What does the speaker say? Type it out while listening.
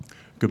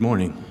Good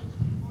morning.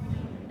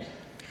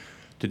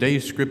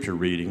 Today's scripture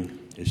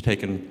reading is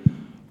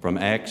taken from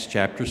Acts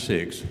chapter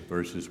 6,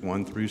 verses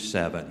 1 through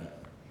 7.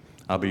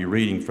 I'll be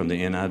reading from the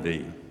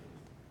NIV.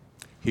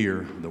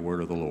 Hear the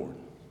word of the Lord.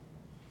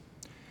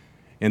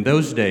 In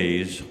those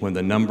days, when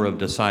the number of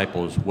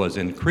disciples was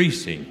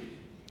increasing,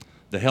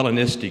 the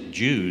Hellenistic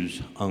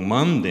Jews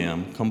among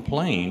them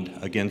complained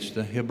against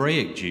the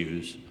Hebraic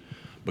Jews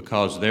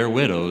because their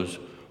widows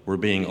were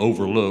being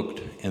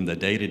overlooked in the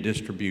daily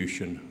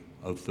distribution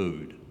of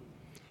food.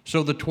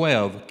 So the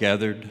 12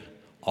 gathered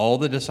all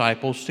the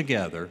disciples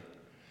together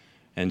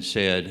and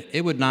said,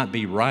 "It would not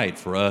be right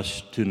for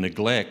us to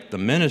neglect the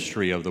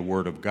ministry of the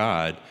Word of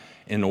God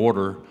in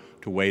order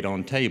to wait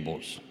on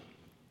tables.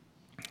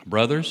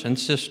 Brothers and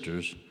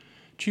sisters,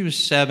 choose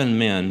 7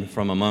 men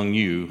from among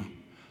you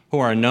who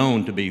are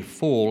known to be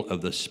full of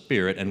the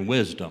Spirit and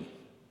wisdom.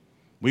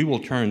 We will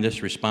turn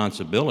this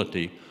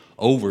responsibility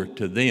over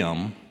to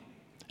them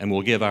and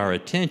will give our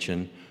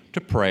attention to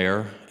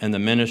prayer and the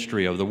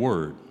ministry of the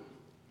Word."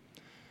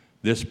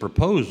 This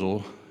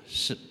proposal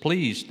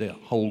pleased the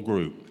whole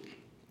group.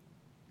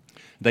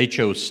 They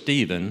chose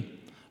Stephen,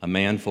 a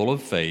man full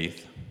of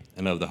faith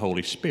and of the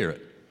Holy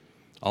Spirit,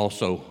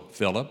 also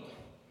Philip,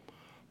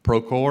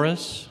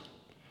 Prochorus,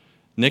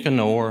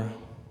 Nicanor,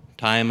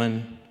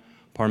 Timon,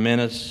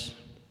 Parmenas,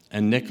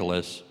 and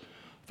Nicholas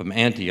from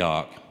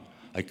Antioch,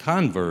 a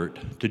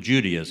convert to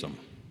Judaism.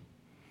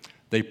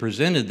 They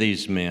presented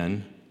these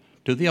men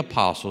to the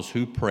apostles,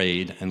 who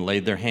prayed and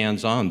laid their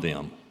hands on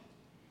them.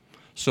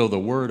 So the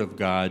word of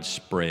God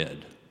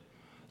spread.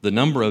 The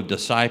number of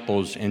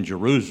disciples in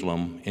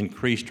Jerusalem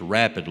increased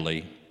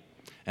rapidly,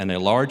 and a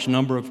large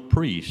number of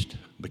priests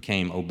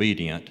became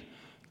obedient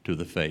to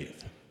the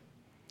faith.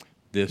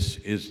 This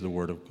is the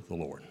word of the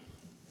Lord.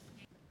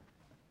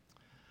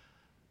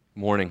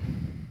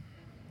 Morning.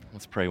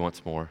 Let's pray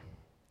once more.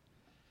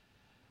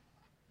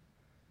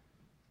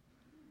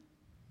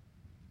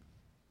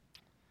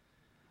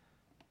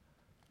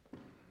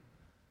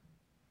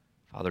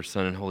 Father,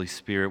 Son, and Holy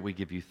Spirit, we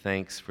give you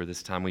thanks for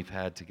this time we've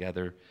had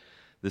together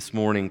this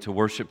morning to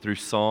worship through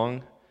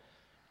song.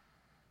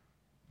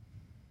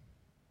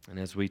 And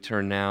as we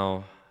turn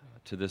now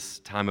to this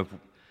time of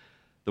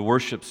the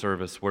worship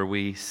service where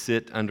we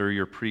sit under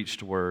your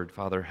preached word,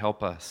 Father,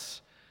 help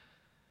us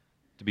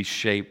to be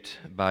shaped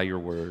by your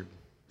word.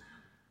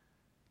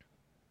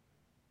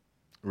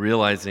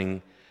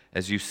 Realizing,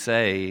 as you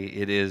say,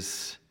 it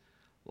is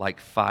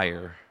like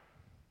fire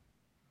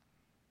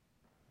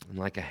and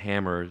like a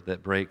hammer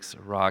that breaks a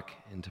rock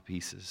into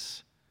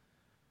pieces.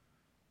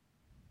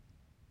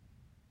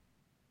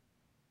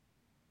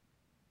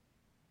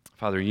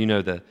 Father, you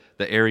know the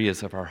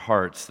areas of our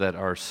hearts that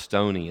are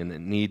stony and that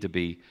need to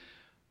be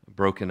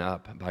broken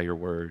up by your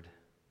word.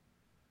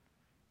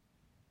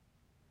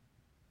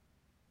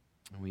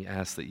 We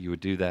ask that you would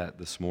do that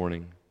this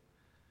morning.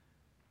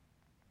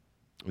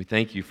 We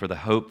thank you for the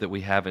hope that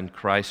we have in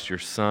Christ, your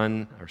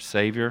Son, our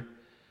Savior.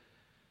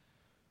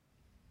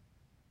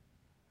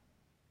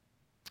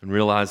 And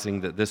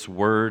realizing that this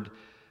word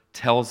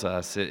tells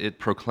us, it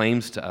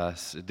proclaims to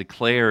us, it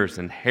declares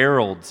and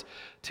heralds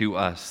to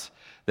us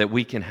that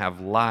we can have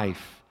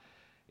life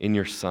in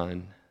your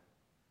Son.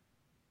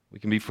 We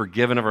can be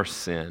forgiven of our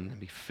sin and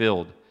be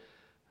filled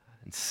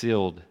and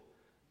sealed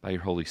by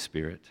your Holy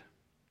Spirit.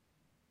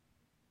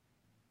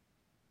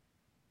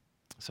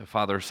 So,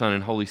 Father, Son,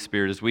 and Holy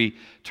Spirit, as we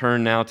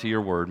turn now to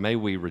your word, may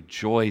we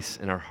rejoice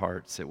in our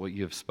hearts at what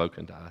you have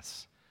spoken to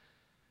us.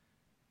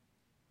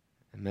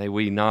 And may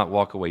we not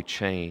walk away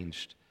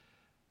unchanged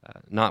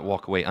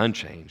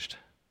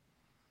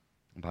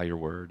by your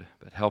word,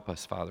 but help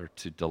us, Father,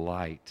 to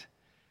delight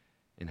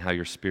in how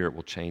your Spirit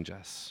will change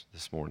us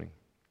this morning.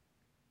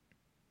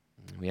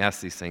 We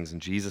ask these things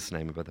in Jesus'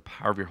 name, and by the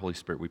power of your Holy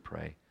Spirit we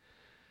pray.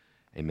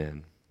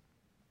 Amen.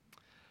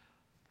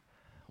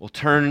 Well,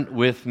 turn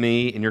with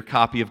me in your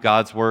copy of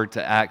God's Word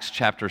to Acts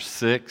chapter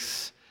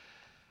 6.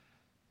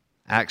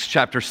 Acts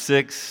chapter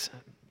 6.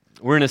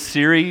 We're in a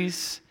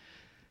series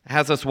that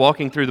has us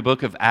walking through the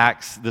book of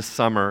Acts this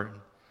summer.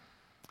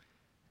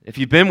 If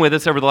you've been with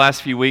us over the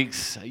last few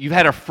weeks, you've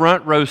had a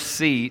front row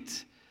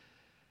seat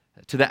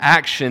to the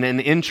action and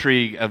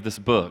intrigue of this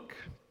book.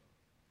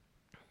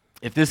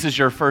 If this is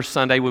your first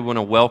Sunday, we want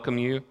to welcome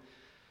you.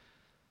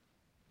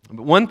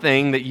 But one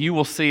thing that you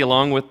will see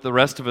along with the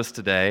rest of us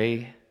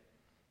today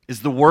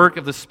is the work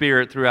of the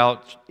Spirit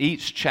throughout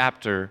each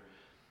chapter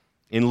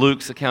in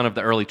Luke's account of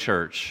the early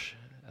church.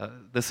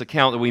 This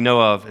account that we know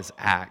of as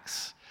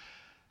Acts.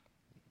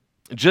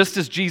 Just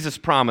as Jesus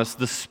promised,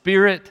 the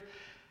Spirit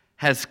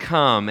has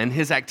come and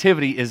his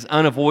activity is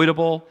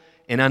unavoidable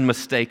and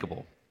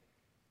unmistakable.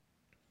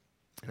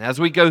 And as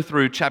we go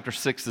through chapter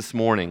 6 this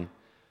morning,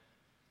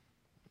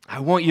 I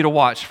want you to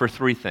watch for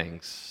 3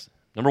 things.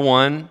 Number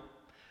 1,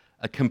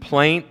 a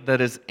complaint that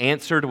is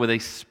answered with a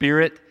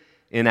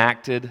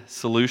Spirit-enacted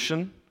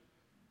solution.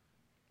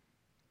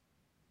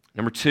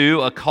 Number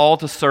 2, a call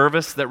to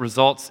service that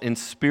results in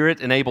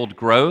Spirit-enabled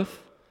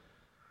growth.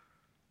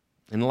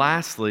 And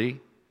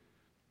lastly,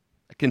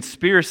 a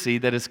conspiracy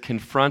that is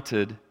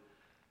confronted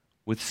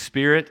with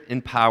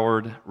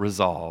Spirit-empowered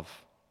resolve.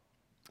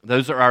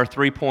 Those are our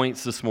 3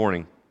 points this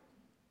morning.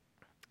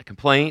 A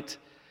complaint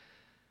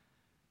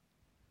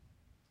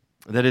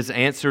that is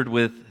answered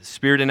with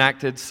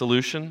Spirit-enacted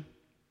solution.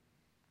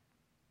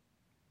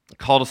 A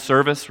call to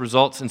service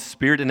results in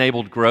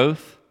Spirit-enabled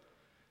growth.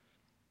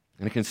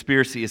 And a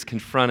conspiracy is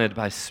confronted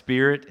by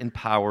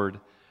Spirit-empowered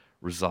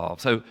resolve.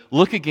 So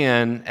look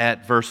again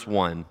at verse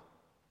 1.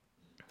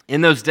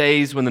 In those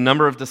days when the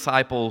number of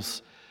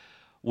disciples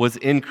was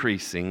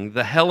increasing,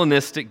 the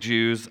Hellenistic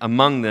Jews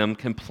among them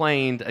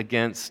complained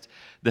against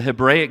the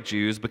Hebraic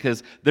Jews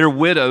because their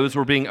widows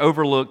were being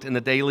overlooked in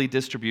the daily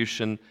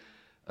distribution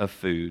of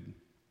food.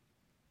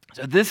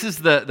 So this is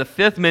the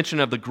fifth mention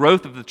of the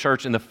growth of the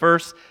church in the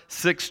first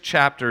 6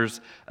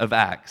 chapters of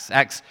Acts.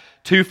 Acts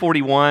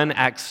 2:41,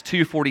 Acts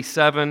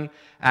 2:47,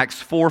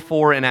 Acts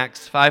 4:4, and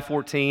Acts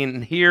 5:14.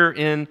 And here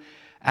in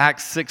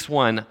Acts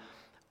 6:1,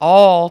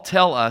 all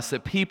tell us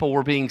that people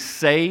were being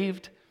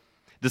saved,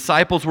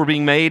 disciples were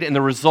being made, and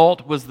the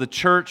result was the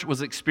church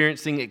was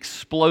experiencing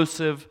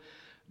explosive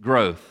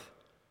growth.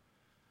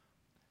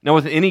 Now,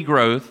 with any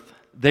growth,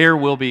 there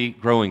will be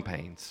growing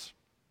pains.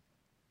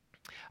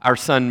 Our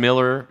son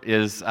Miller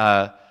is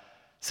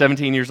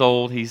 17 years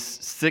old. He's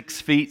 6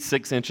 feet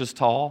 6 inches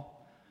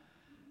tall.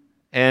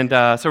 And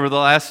so over the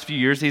last few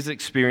years, he's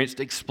experienced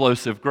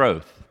explosive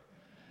growth.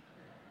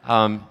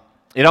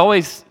 It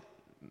always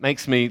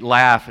makes me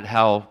laugh at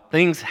how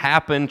things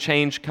happen,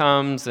 change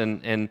comes,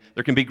 and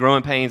there can be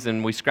growing pains,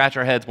 and we scratch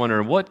our heads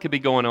wondering what could be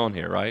going on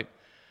here, right?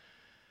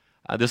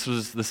 This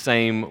was the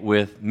same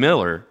with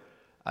Miller.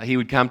 He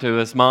would come to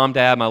us, "Mom,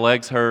 Dad, my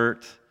legs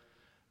hurt,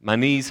 my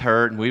knees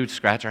hurt," and we would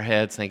scratch our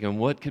heads thinking,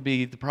 what could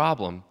be the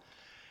problem?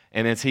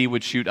 And as he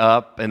would shoot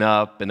up and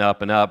up and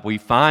up and up, we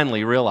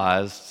finally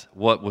realized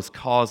what was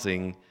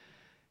causing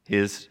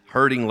his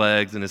hurting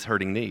legs and his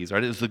hurting knees,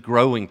 right? It was the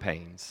growing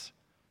pains.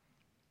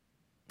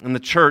 And the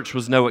church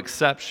was no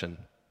exception.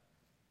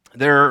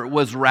 There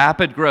was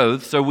rapid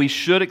growth, so we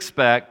should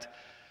expect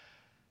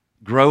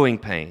growing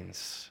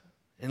pains.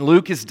 And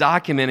Luke is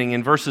documenting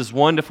in verses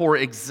 1 to 4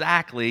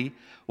 exactly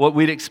what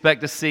we'd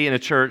expect to see in a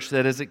church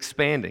that is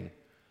expanding.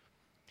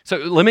 So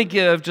let me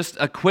give just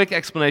a quick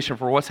explanation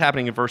for what's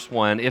happening in verse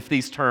 1, if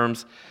these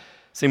terms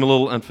seem a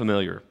little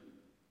unfamiliar.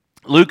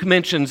 Luke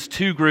mentions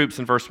 2 groups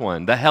in verse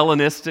 1, the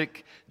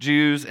Hellenistic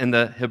Jews and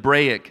the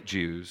Hebraic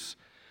Jews.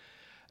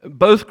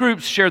 Both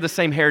groups share the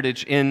same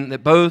heritage in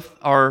that both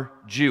are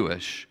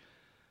Jewish.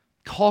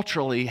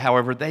 Culturally,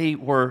 however, they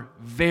were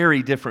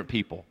very different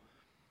people.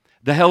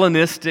 The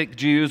Hellenistic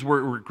Jews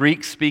were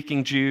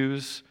Greek-speaking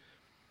Jews.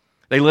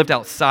 They lived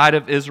outside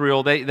of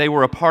Israel. They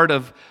were a part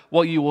of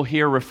what you will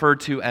hear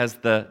referred to as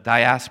the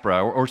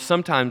diaspora, or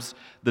sometimes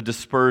the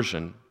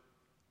dispersion.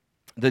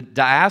 The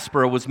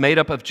diaspora was made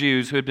up of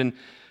Jews who had been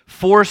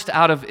forced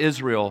out of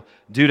Israel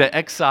due to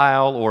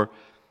exile, or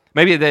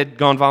maybe they'd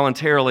gone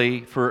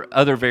voluntarily for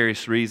other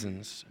various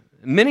reasons.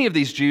 Many of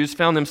these Jews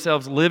found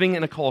themselves living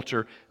in a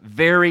culture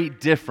very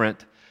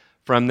different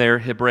from their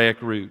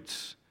Hebraic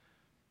roots.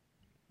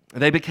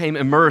 They became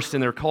immersed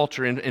in their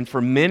culture, and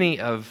for many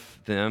of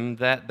them,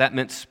 that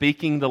meant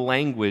speaking the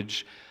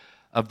language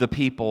of the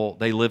people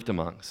they lived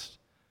amongst.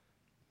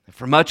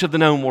 For much of the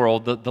known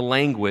world, the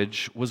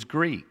language was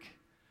Greek.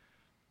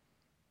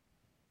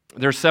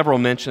 There are several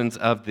mentions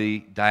of the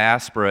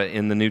diaspora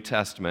in the New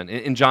Testament.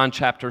 In John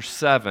chapter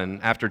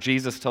 7, after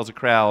Jesus tells a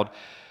crowd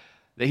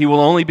that he will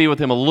only be with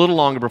them a little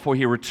longer before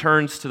he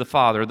returns to the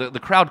Father, the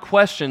crowd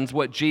questions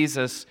what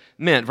Jesus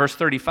meant. Verse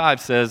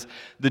 35 says,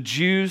 "The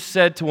Jews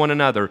said to one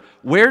another,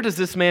 'Where does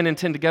this man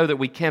intend to go that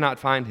we cannot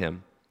find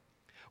him?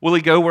 Will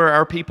he go where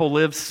our people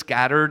live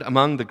scattered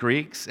among the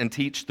Greeks and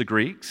teach the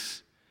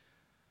Greeks?'"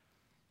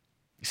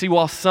 You see,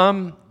 while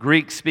some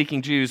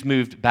Greek-speaking Jews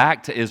moved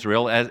back to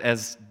Israel,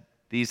 as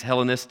these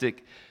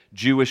Hellenistic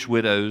Jewish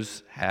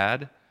widows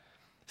had,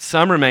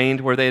 some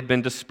remained where they had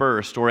been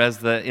dispersed, or as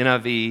the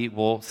NIV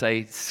will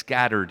say,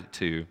 scattered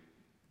to.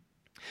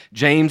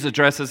 James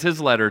addresses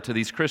his letter to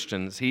these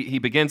Christians. He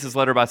begins his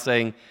letter by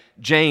saying,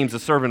 "James, a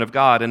servant of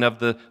God and of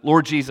the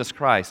Lord Jesus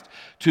Christ,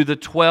 to the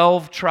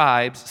 12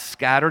 tribes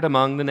scattered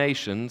among the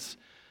nations,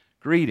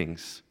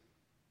 greetings."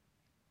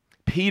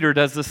 Peter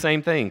does the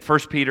same thing.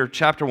 1 Peter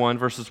chapter 1,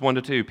 verses 1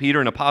 to 2.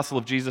 Peter, an apostle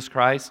of Jesus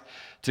Christ,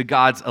 to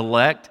God's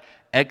elect,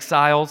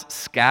 exiles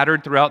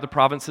scattered throughout the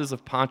provinces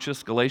of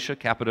Pontus, Galatia,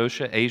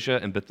 Cappadocia, Asia,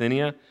 and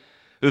Bithynia,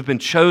 who have been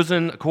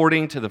chosen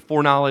according to the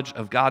foreknowledge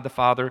of God the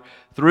Father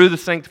through the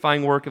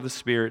sanctifying work of the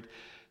Spirit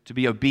to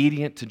be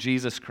obedient to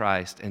Jesus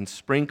Christ and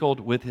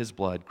sprinkled with his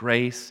blood.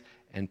 Grace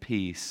and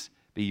peace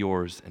be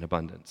yours in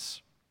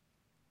abundance.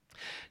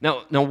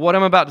 Now, what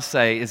I'm about to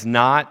say is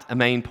not a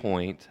main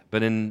point,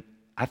 but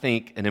I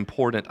think an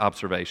important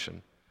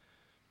observation.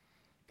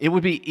 It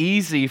would be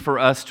easy for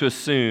us to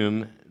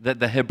assume that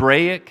the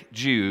Hebraic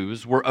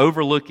Jews were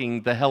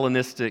overlooking the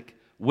Hellenistic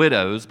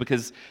widows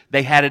because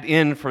they had it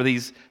in for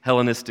these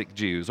Hellenistic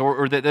Jews,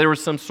 or that there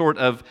was some sort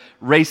of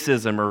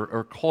racism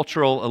or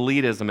cultural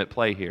elitism at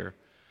play here.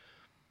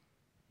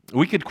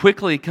 We could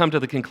quickly come to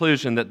the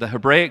conclusion that the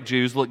Hebraic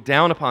Jews looked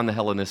down upon the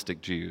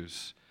Hellenistic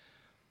Jews.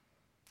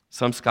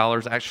 Some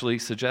scholars actually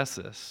suggest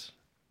this.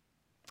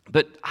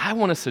 But I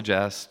want to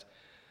suggest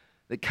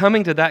that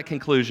coming to that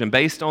conclusion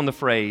based on the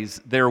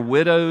phrase, their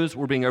widows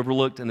were being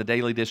overlooked in the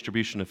daily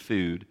distribution of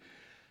food,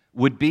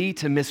 would be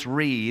to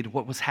misread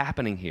what was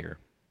happening here.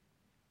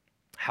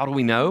 How do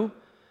we know?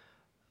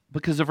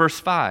 Because of verse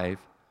 5.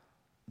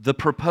 The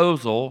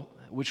proposal,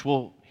 which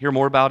we'll hear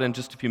more about in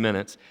just a few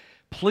minutes,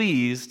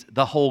 pleased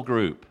the whole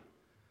group.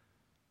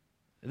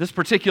 This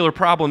particular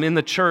problem in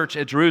the church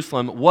at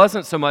Jerusalem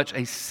wasn't so much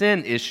a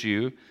sin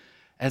issue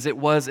as it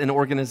was an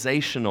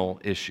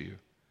organizational issue.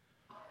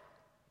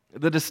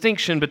 The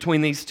distinction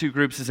between these two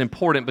groups is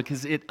important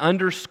because it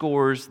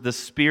underscores the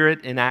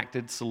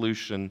Spirit-enacted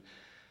solution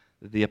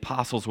that the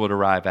apostles would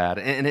arrive at.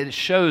 And it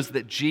shows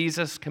that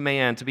Jesus'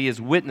 command to be his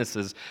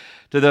witnesses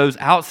to those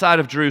outside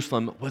of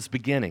Jerusalem was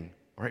beginning.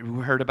 Right?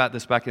 We heard about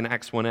this back in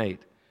Acts 1:8.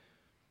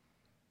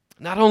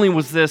 Not only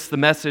was this the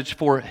message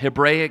for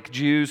Hebraic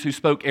Jews who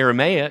spoke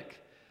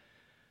Aramaic,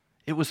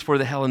 it was for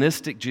the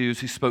Hellenistic Jews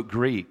who spoke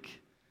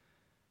Greek.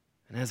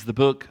 And as the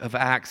book of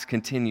Acts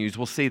continues,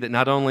 we'll see that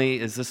not only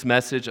is this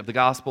message of the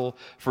gospel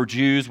for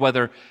Jews,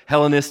 whether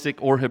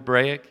Hellenistic or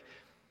Hebraic,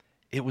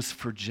 it was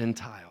for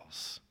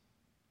Gentiles.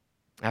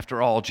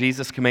 After all,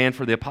 Jesus' command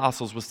for the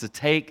apostles was to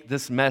take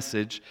this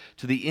message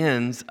to the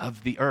ends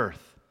of the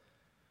earth.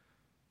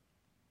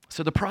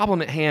 So the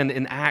problem at hand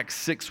in Acts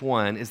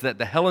 6:1 is that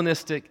the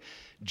Hellenistic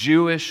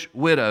Jewish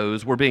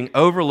widows were being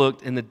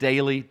overlooked in the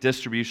daily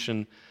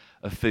distribution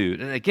of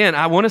food. And again,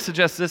 I want to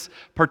suggest this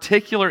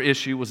particular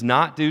issue was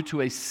not due to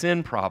a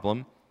sin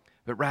problem,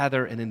 but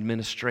rather an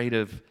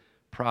administrative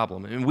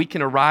problem. And we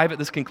can arrive at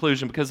this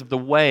conclusion because of the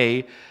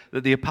way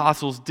that the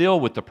apostles deal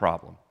with the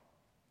problem.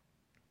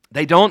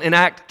 They don't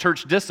enact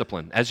church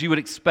discipline, as you would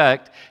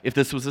expect if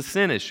this was a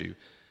sin issue.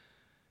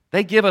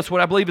 They give us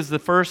what I believe is the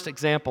first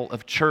example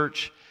of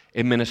church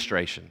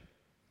administration.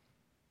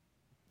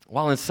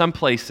 While in some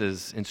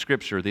places in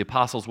Scripture the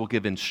apostles will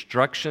give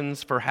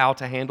instructions for how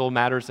to handle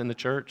matters in the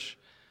church,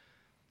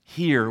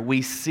 here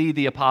we see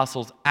the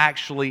apostles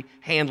actually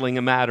handling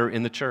a matter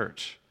in the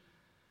church.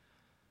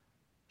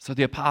 So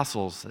the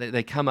apostles,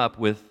 they come up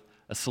with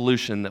a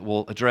solution that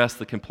will address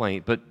the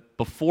complaint. But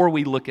before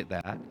we look at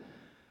that,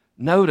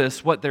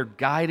 notice what their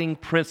guiding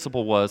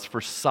principle was for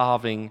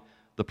solving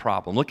the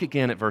problem. Look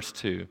again at verse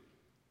 2.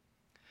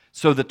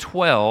 So the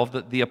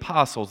 12, the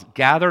apostles,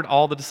 gathered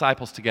all the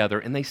disciples together,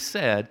 and they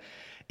said,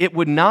 "It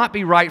would not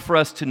be right for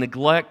us to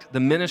neglect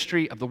the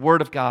ministry of the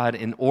Word of God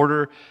in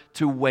order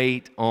to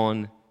wait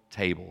on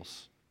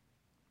tables."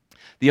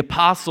 The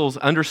apostles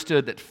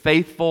understood that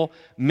faithful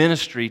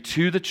ministry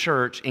to the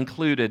church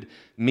included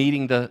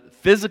meeting the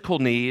physical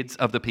needs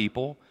of the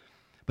people,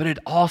 but it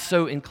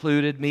also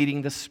included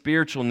meeting the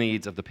spiritual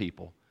needs of the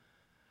people.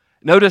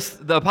 Notice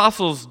the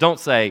apostles don't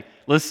say,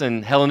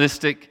 "Listen,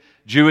 Hellenistic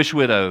Jewish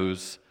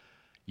widows,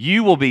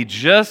 you will be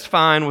just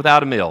fine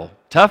without a meal.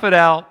 Tough it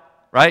out,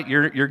 right?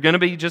 You're going to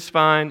be just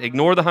fine.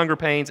 Ignore the hunger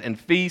pains and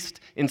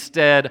feast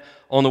instead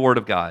on the Word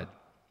of God."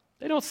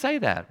 They don't say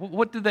that.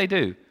 What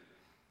do?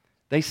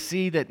 They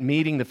see that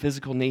meeting the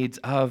physical needs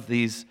of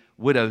these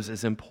widows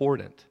is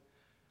important.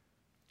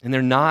 And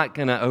they're not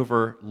going to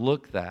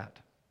overlook that.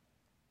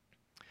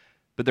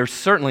 But they're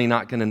certainly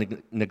not going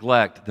to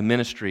neglect the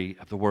ministry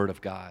of the Word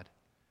of God.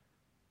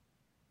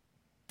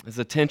 As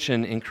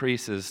attention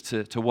increases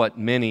to what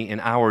many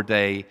in our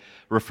day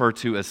refer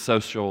to as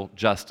social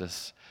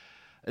justice,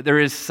 there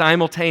is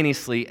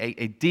simultaneously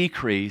a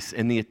decrease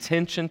in the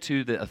attention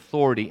to the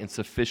authority and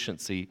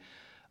sufficiency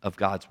of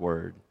God's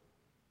Word.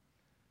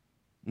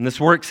 And this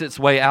works its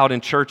way out in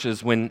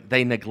churches when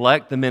they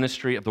neglect the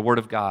ministry of the Word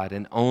of God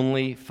and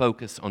only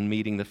focus on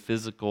meeting the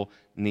physical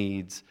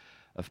needs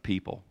of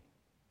people.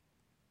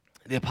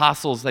 The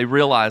apostles, they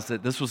realized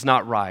that this was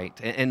not right,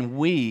 and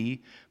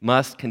we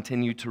must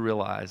continue to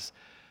realize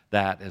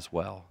that as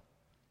well.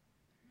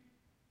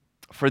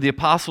 For the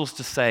apostles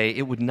to say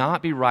it would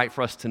not be right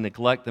for us to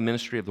neglect the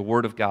ministry of the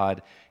Word of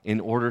God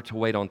in order to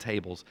wait on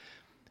tables,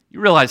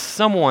 you realize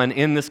someone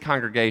in this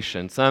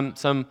congregation,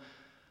 some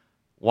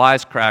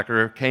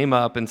wisecracker came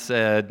up and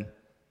said,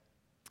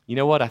 "You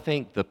know what, I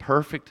think the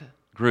perfect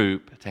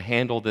group to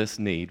handle this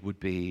need would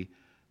be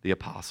the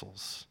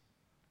apostles.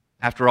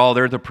 After all,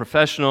 they're the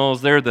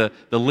professionals, they're the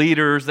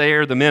leaders,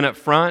 they're the men up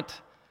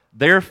front.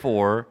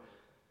 Therefore,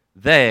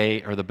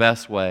 they are the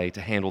best way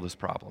to handle this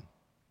problem."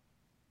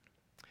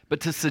 But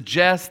to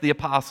suggest the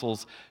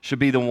apostles should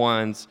be the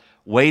ones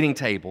waiting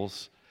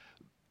tables,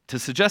 to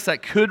suggest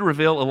that could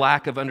reveal a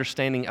lack of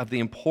understanding of the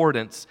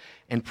importance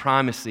and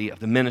primacy of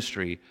the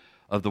ministry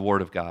of the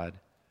Word of God.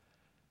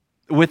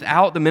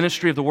 Without the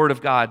ministry of the Word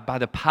of God, by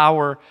the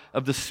power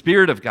of the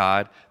Spirit of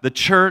God, the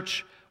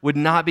church would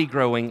not be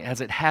growing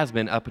as it has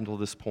been up until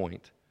this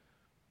point.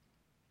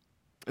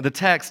 The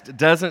text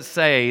doesn't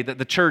say that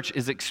the church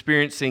is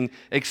experiencing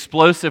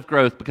explosive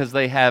growth because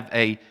they have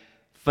a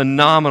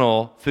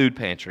phenomenal food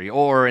pantry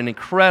or an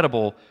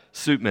incredible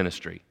soup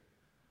ministry.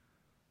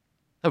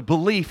 No,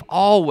 belief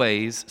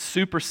always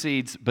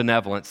supersedes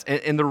benevolence,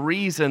 and the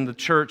reason the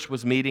church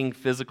was meeting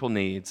physical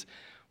needs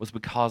was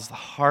because the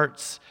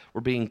hearts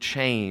were being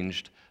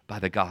changed by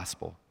the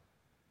gospel.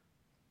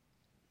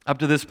 Up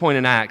to this point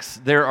in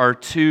Acts, there are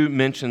two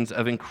mentions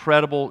of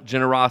incredible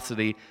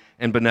generosity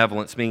and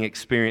benevolence being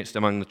experienced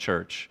among the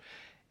church.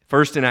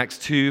 First in Acts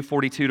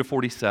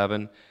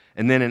 2:42-47,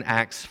 and then in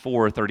Acts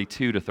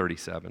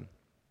 4:32-37.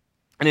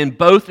 And in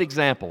both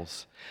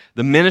examples,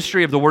 the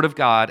ministry of the Word of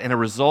God and a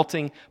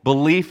resulting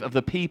belief of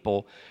the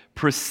people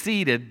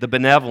preceded the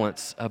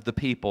benevolence of the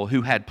people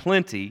who had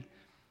plenty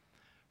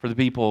for the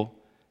people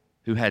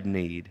who had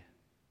need.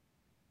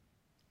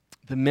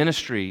 The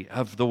ministry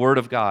of the Word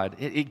of God,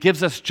 it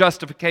gives us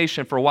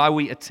justification for why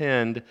we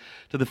attend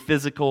to the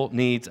physical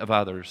needs of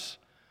others.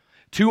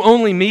 To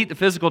only meet the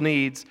physical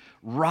needs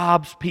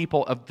robs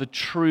people of the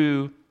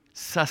true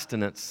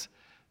sustenance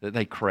that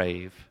they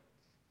crave.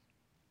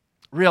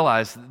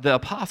 Realize the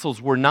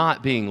apostles were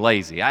not being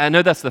lazy. I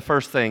know that's the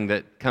first thing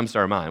that comes to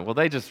our mind. Well,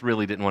 they just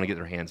really didn't want to get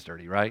their hands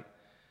dirty, right?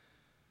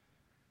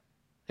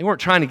 They weren't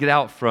trying to get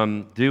out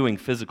from doing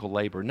physical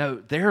labor. No,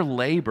 their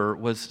labor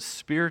was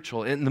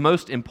spiritual. And the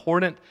most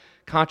important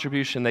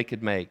contribution they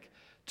could make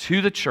to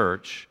the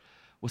church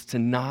was to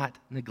not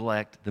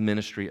neglect the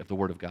ministry of the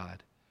Word of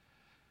God.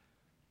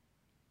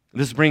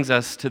 This brings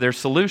us to their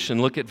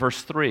solution. Look at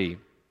verse 3.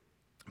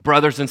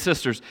 Brothers and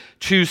sisters,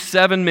 choose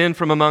 7 men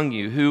from among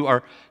you who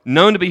are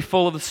known to be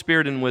full of the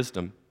Spirit and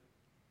wisdom.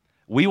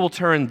 We will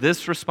turn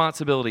this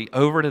responsibility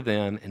over to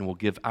them and will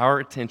give our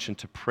attention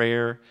to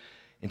prayer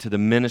and to the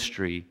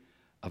ministry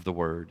of the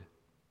Word.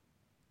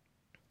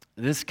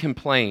 This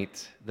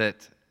complaint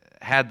that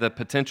had the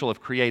potential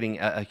of creating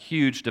a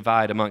huge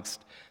divide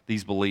amongst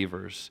these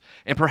believers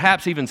and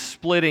perhaps even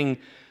splitting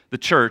the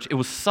church, it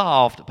was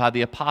solved by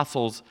the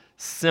apostles'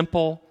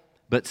 simple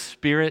but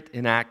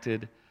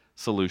Spirit-enacted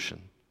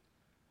solution.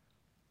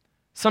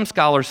 Some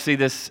scholars see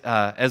this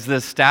as the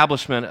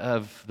establishment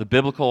of the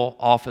biblical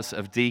office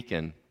of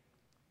deacon.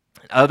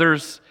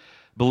 Others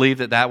believe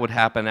that that would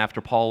happen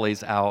after Paul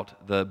lays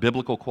out the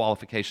biblical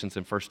qualifications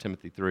in 1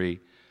 Timothy 3.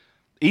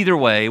 Either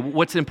way,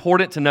 what's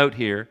important to note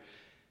here,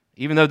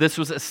 even though this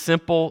was a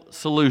simple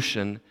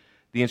solution,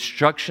 the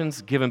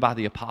instructions given by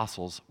the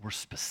apostles were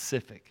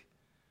specific.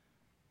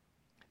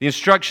 The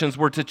instructions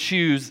were to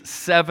choose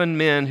 7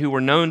 men who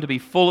were known to be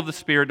full of the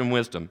Spirit and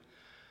wisdom.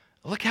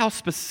 Look how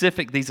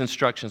specific these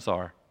instructions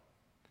are.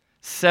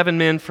 7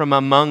 men from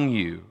among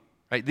you.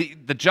 Right?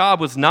 The job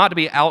was not to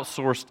be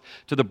outsourced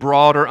to the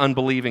broader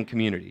unbelieving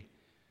community.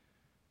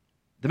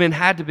 The men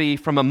had to be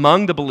from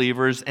among the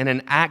believers and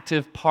an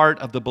active part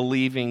of the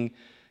believing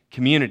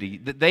community.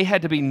 They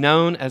had to be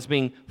known as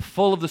being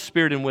full of the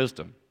Spirit and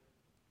wisdom.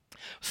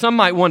 Some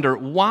might wonder,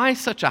 why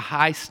such a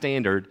high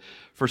standard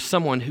for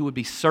someone who would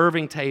be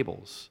serving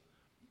tables?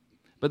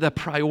 But the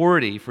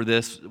priority for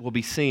this will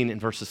be seen in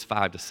verses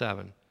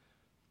 5-7.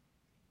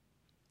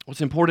 What's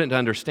important to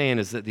understand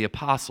is that the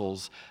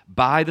apostles,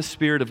 by the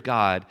Spirit of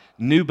God,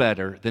 knew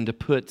better than to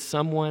put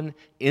someone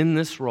in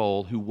this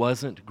role who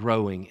wasn't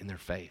growing in their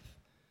faith.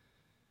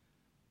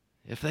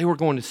 If they were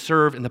going to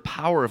serve in the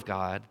power of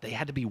God, they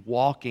had to be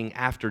walking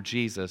after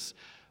Jesus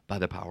by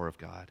the power of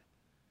God.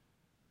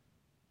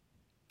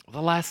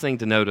 The last thing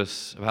to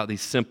notice about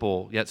these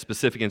simple yet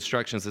specific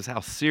instructions is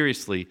how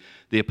seriously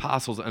the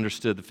apostles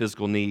understood the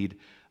physical need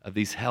of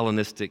these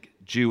Hellenistic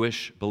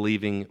Jewish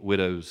believing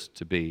widows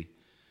to be.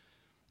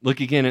 Look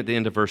again at the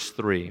end of verse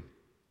 3.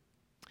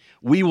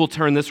 We will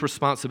turn this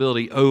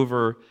responsibility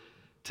over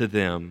to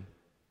them.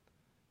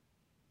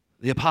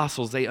 The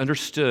apostles, they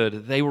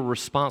understood they were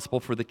responsible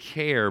for the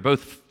care,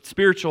 both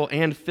spiritual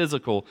and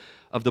physical,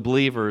 of the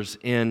believers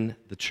in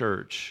the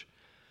church.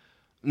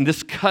 And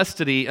this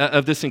custody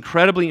of this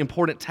incredibly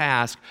important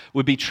task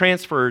would be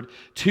transferred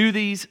to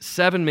these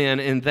 7 men,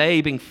 and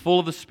they, being full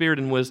of the Spirit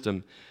and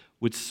wisdom,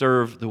 would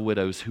serve the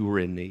widows who were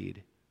in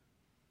need.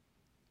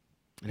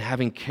 And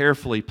having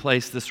carefully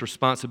placed this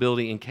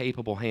responsibility in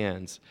capable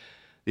hands,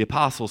 the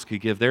apostles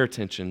could give their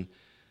attention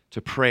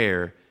to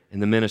prayer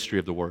and the ministry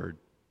of the Word.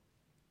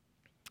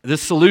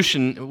 This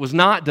solution was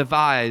not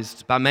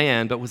devised by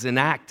man, but was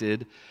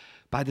enacted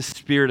by the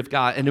Spirit of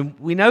God. And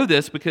we know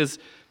this because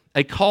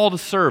a call to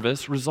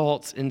service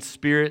results in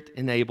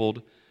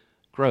Spirit-enabled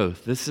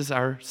growth. This is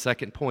our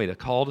second point. A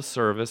call to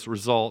service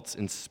results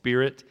in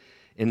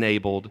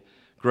Spirit-enabled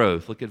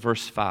growth. Look at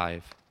verse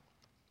 5.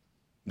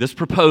 This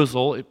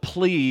proposal, it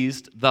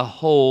pleased the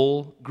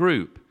whole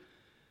group.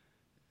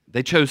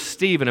 They chose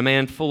Stephen, a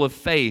man full of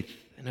faith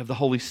and of the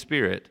Holy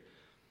Spirit.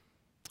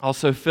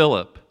 Also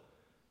Philip,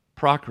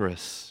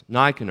 Prochorus,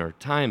 Nicanor,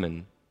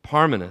 Timon,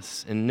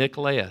 Parmenas, and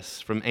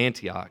Nicolaus from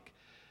Antioch,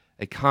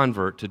 a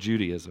convert to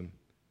Judaism.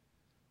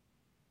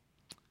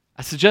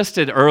 I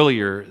suggested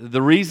earlier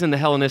the reason the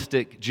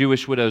Hellenistic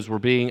Jewish widows were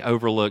being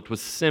overlooked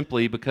was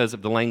simply because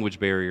of the language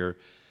barrier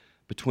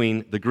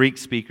between the Greek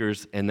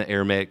speakers and the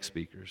Aramaic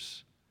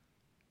speakers.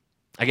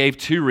 I gave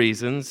 2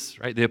 reasons,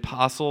 right? The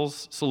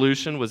apostles'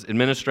 solution was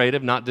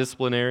administrative, not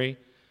disciplinary.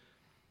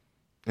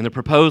 And the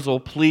proposal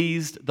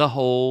pleased the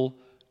whole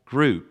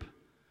group.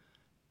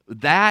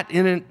 That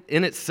in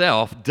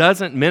itself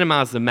doesn't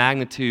minimize the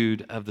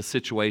magnitude of the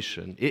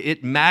situation.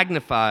 It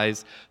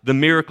magnifies the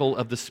miracle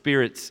of the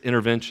Spirit's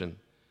intervention.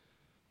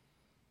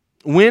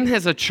 When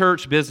has a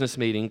church business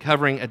meeting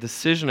covering a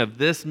decision of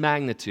this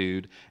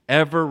magnitude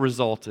ever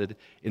resulted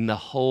in the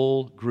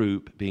whole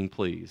group being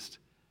pleased?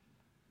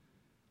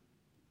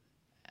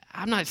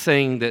 I'm not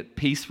saying that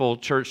peaceful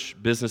church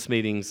business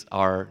meetings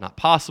are not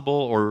possible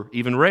or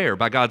even rare.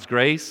 By God's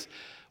grace,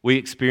 we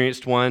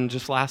experienced one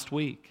just last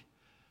week.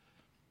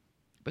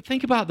 But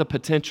think about the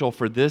potential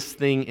for this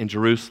thing in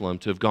Jerusalem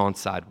to have gone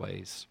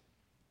sideways.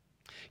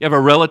 You have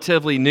a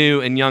relatively new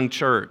and young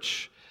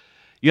church.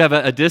 You have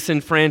a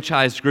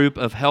disenfranchised group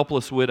of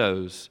helpless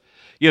widows.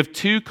 You have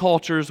two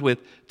cultures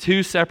with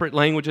two separate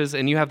languages,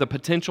 and you have the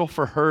potential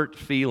for hurt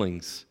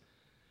feelings.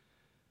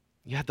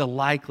 You have the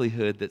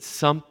likelihood that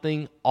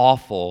something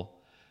awful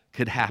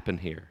could happen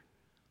here.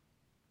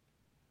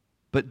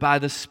 But by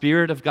the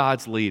Spirit of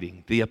God's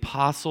leading, the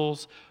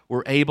apostles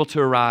were able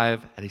to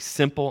arrive at a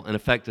simple and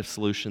effective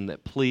solution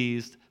that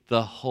pleased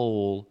the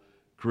whole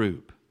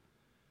group.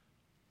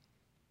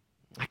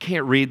 I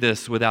can't read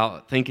this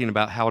without thinking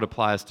about how it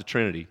applies to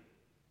Trinity.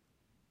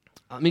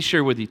 Let me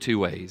share with you two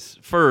ways.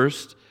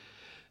 First,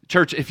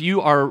 church, if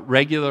you are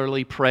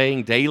regularly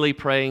praying, daily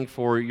praying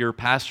for your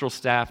pastoral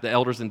staff, the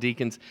elders and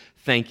deacons,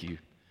 thank you.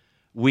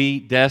 We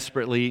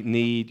desperately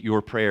need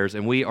your prayers,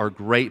 and we are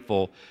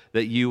grateful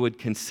that you would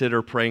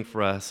consider praying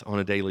for us on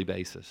a daily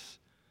basis.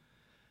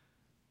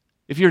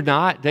 If you're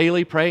not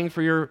daily praying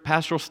for your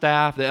pastoral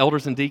staff, the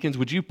elders and deacons,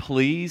 would you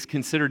please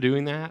consider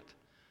doing that?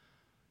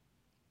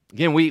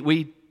 Again,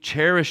 we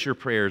cherish your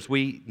prayers.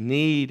 We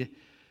need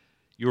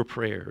your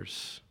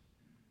prayers.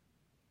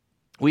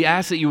 We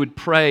ask that you would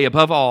pray,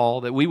 above all,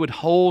 that we would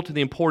hold to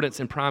the importance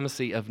and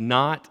primacy of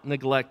not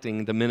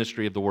neglecting the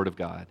ministry of the Word of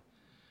God.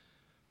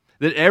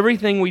 That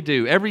everything we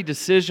do, every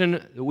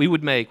decision that we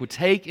would make, would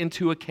take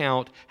into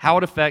account how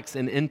it affects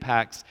and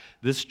impacts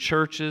this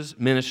church's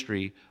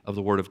ministry of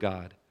the Word of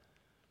God.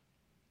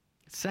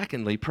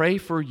 Secondly, pray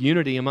for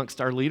unity amongst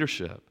our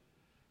leadership.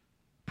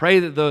 Pray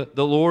that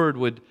the Lord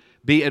would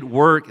be at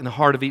work in the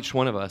heart of each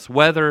one of us,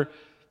 whether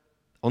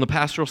on the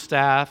pastoral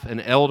staff, an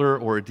elder,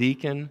 or a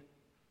deacon.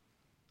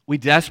 We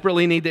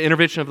desperately need the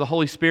intervention of the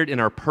Holy Spirit in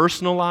our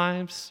personal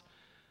lives,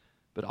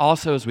 but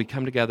also as we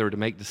come together to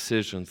make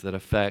decisions that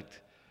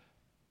affect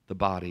the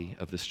body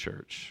of this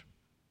church.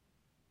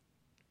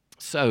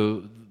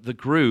 So the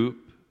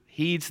group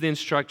heeds the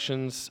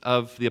instructions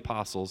of the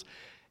apostles,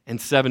 and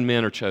 7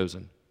 men are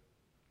chosen.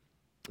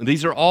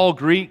 These are all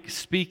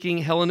Greek-speaking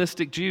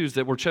Hellenistic Jews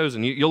that were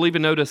chosen. You'll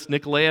even notice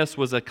Nicolaus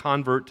was a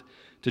convert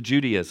to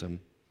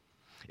Judaism.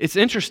 It's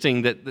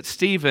interesting that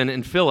Stephen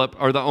and Philip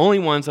are the only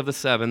ones of the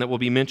 7 that will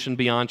be mentioned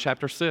beyond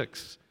chapter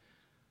 6.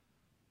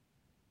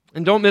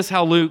 And don't miss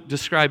how Luke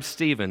describes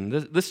Stephen.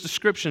 This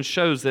description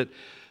shows that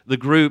the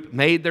group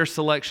made their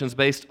selections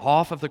based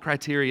off of the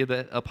criteria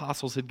that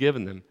apostles had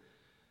given them.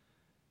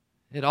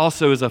 It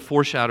also is a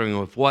foreshadowing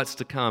of what's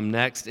to come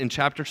next in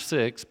chapter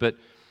 6, but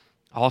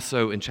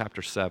also in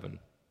chapter 7.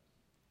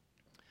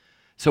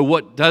 So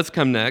what does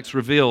come next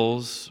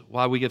reveals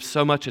why we give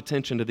so much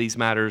attention to these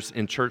matters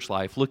in church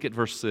life. Look at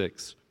verse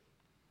 6.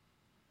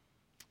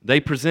 They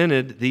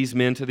presented these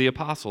men to the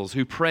apostles,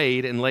 who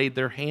prayed and laid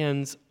their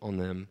hands on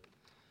them.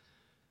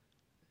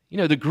 You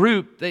know, the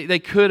group, they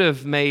could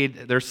have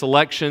made their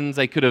selections,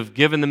 they could have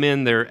given the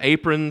men their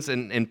aprons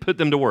and put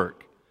them to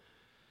work.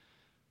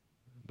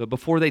 But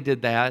before they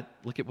did that,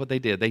 look at what they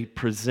did. They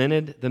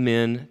presented the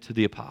men to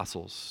the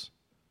apostles.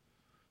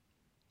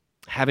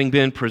 Having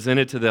been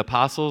presented to the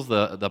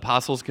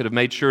apostles could have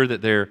made sure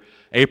that their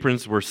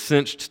aprons were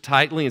cinched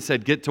tightly and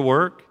said, "Get to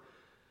work."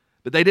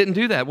 But they didn't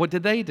do that. What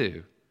did they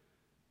do?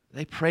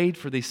 They prayed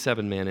for these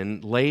 7 men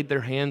and laid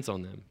their hands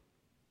on them.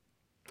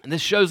 And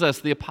this shows us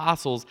the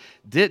apostles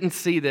didn't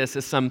see this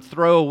as some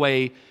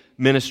throwaway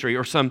ministry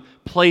or some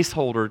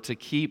placeholder to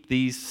keep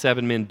these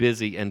 7 men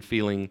busy and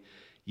feeling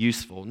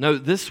useful. No,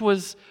 this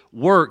was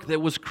work that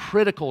was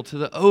critical to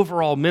the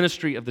overall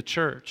ministry of the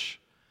church.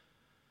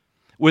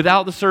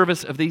 Without the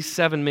service of these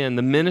 7 men,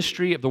 the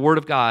ministry of the Word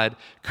of God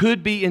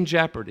could be in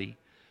jeopardy,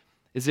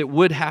 as it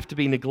would have to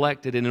be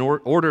neglected in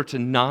order to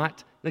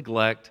not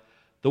neglect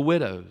the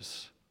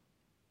widows.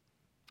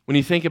 When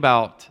you think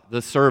about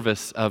the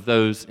service of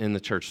those in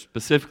the church,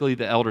 specifically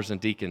the elders and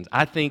deacons,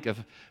 I think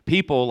of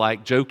people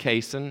like Joe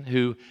Kaysen,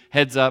 who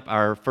heads up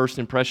our First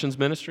Impressions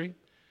ministry.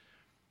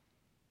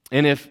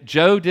 And if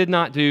Joe did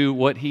not do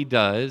what he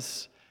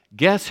does,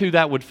 guess who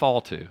that would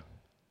fall to,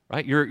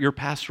 right? Your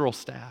pastoral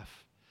staff.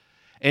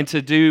 And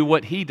to do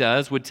what he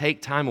does would take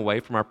time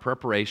away from our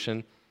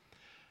preparation,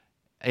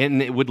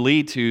 and it would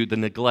lead to the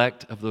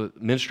neglect of the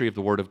ministry of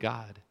the Word of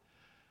God.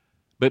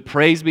 But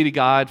praise be to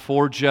God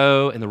for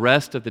Joe and the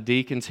rest of the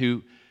deacons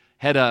who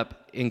head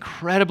up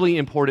incredibly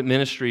important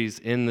ministries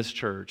in this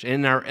church,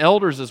 and our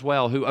elders as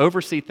well, who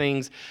oversee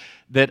things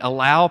that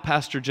allow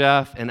Pastor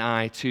Jeff and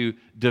I to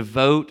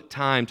devote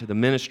time to the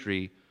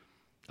ministry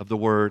of the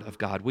Word of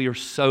God. We are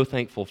so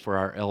thankful for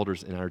our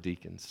elders and our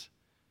deacons.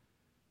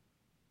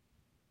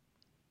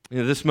 You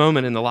know, this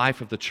moment in the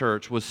life of the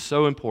church was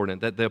so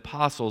important that the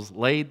apostles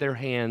laid their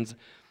hands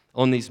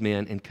on these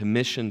men and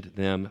commissioned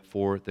them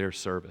for their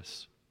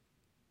service.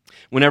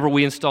 Whenever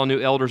we install new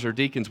elders or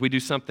deacons, we do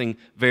something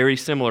very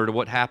similar to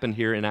what happened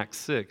here in Acts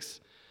 6.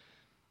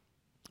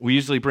 We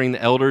usually bring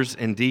the elders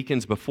and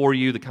deacons before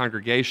you, the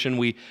congregation.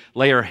 We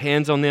lay our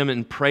hands on them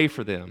and pray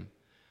for them.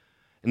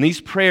 And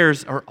these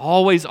prayers are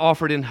always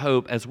offered in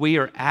hope as we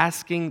are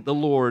asking the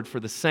Lord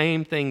for the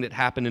same thing that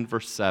happened in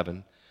verse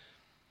 7.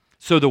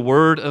 So the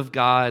word of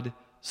God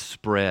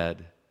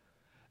spread.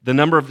 The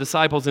number of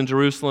disciples in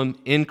Jerusalem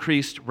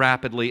increased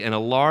rapidly, and a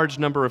large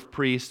number of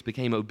priests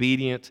became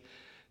obedient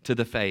to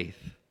the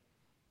faith.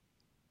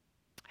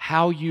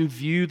 How you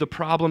view the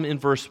problem in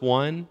verse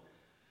 1,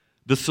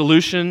 the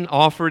solution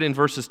offered in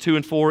verses 2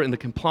 and 4, and the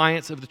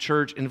compliance of the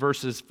church in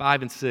verses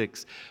 5 and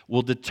 6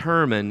 will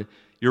determine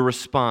your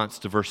response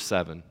to verse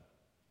 7.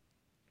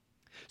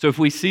 So if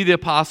we see the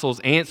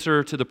apostles'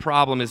 answer to the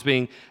problem as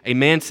being a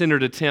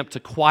man-centered attempt to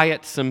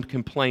quiet some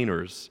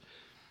complainers,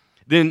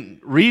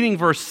 then reading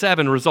verse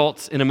 7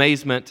 results in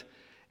amazement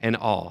and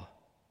awe.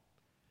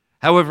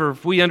 However,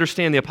 if we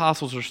understand the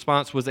apostles'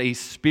 response was a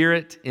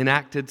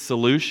Spirit-enacted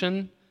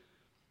solution,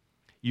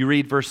 you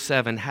read verse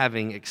 7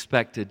 having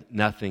expected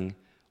nothing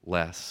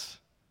less.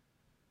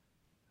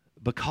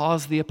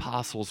 Because the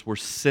apostles were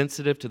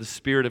sensitive to the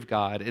Spirit of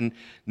God and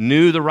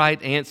knew the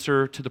right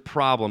answer to the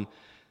problem,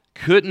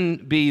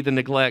 couldn't be the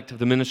neglect of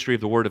the ministry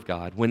of the Word of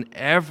God. When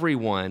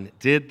everyone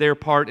did their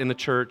part in the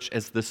church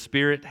as the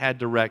Spirit had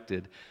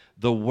directed,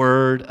 the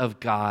Word of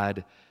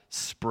God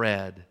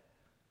spread.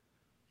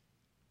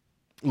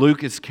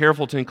 Luke is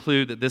careful to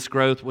include that this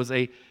growth was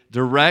a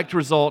direct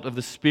result of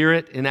the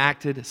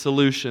Spirit-enacted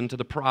solution to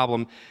the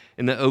problem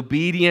and the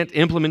obedient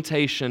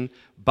implementation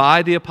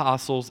by the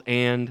apostles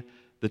and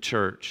the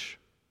church.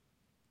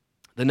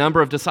 The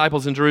number of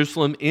disciples in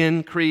Jerusalem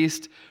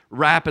increased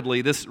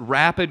rapidly. This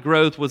rapid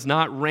growth was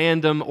not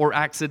random or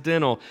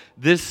accidental.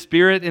 This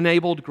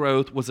Spirit-enabled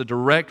growth was a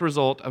direct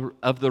result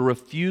of the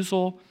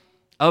refusal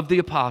of the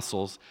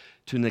apostles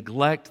to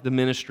neglect the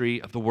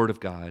ministry of the Word of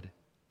God.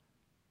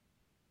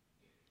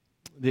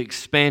 The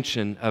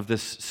expansion of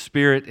this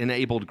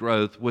Spirit-enabled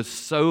growth was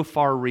so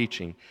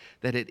far-reaching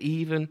that it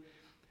even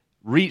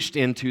reached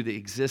into the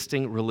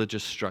existing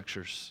religious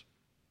structures.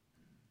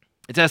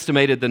 It's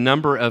estimated the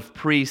number of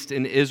priests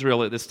in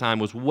Israel at this time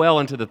was well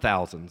into the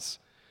thousands.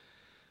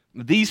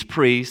 These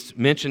priests,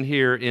 mentioned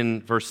here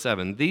in verse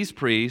 7, these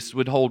priests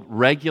would hold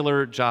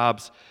regular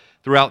jobs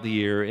throughout the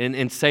year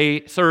and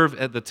serve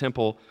at the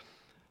temple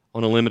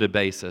on a limited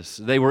basis.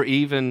 They were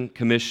even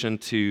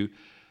commissioned to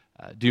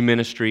do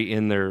ministry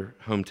in their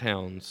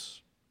hometowns.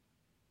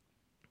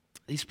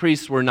 These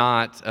priests were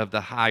not of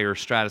the higher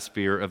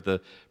stratosphere of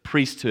the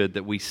priesthood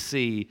that we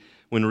see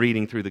when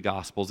reading through the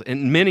Gospels,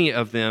 and many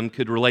of them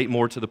could relate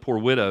more to the poor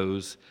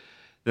widows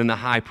than the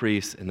high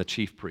priest and the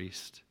chief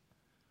priest.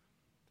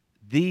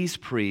 These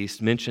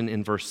priests, mentioned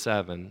in verse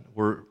 7,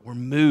 were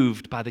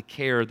moved by the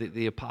care that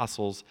the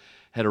apostles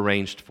had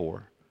arranged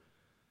for.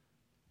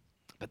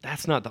 But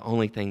that's not the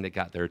only thing that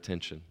got their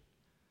attention.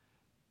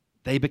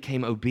 They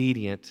became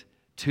obedient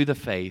to the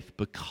faith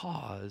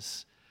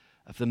because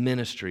of the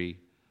ministry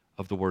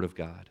of the Word of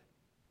God.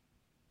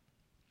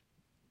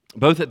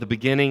 Both at the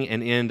beginning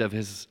and end of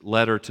his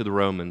letter to the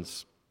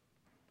Romans,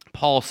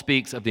 Paul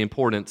speaks of the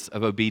importance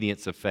of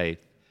obedience of faith.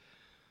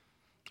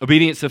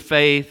 Obedience of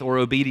faith or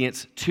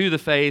obedience to the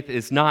faith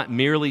is not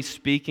merely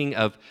speaking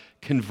of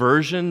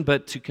conversion,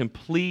 but to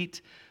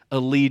complete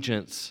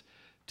allegiance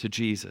to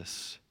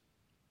Jesus.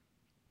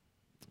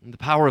 The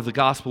power of the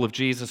gospel of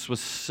Jesus was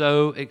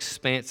so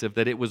expansive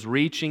that it was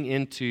reaching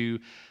into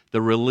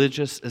the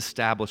religious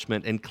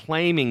establishment and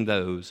claiming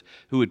those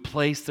who would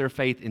place their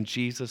faith in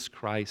Jesus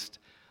Christ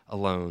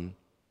alone.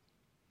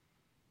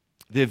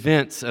 The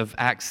events of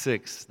Acts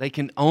 6, they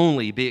can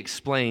only be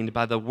explained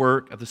by the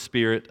work of the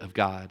Spirit of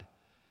God.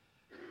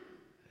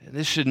 And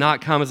this should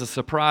not come as a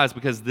surprise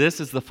because this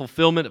is the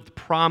fulfillment of the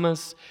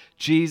promise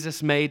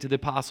Jesus made to the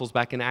apostles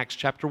back in Acts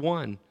chapter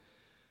 1.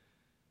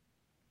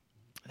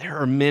 There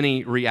are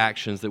many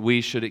reactions that we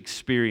should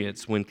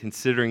experience when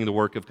considering the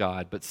work of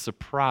God, but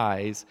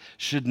surprise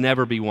should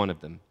never be one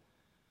of them.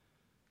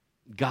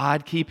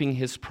 God keeping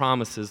His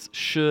promises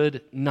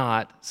should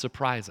not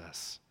surprise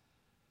us.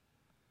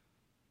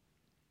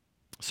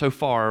 So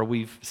far,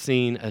 we've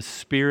seen a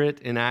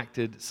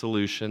Spirit-enacted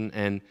solution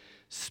and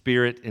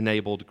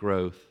Spirit-enabled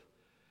growth.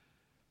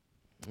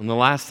 And the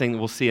last thing that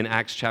we'll see in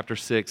Acts chapter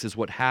 6 is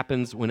what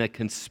happens when a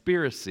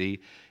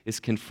conspiracy is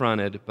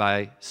confronted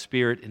by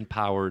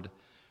Spirit-empowered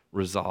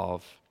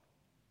resolve.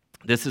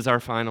 This is our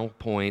final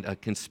point. A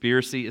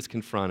conspiracy is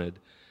confronted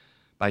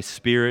by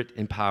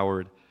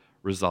Spirit-empowered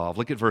resolve.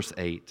 Look at verse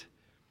 8.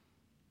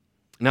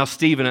 Now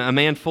Stephen, a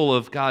man full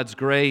of God's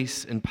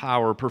grace and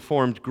power,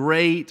 performed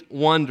great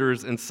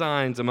wonders and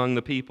signs among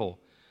the people.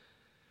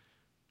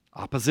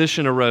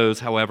 Opposition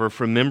arose, however,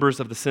 from members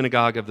of the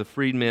synagogue of the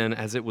freedmen,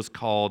 as it was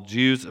called,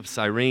 Jews of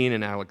Cyrene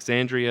and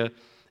Alexandria,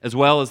 as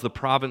well as the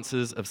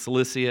provinces of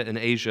Cilicia and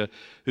Asia,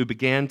 who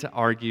began to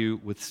argue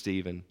with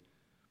Stephen.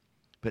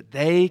 But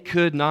they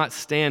could not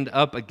stand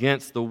up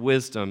against the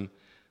wisdom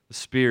the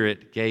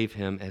Spirit gave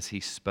him as he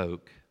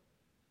spoke.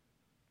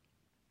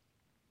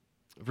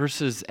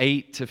 verses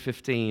 8 to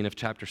 15 of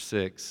chapter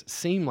 6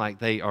 seem like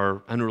they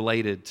are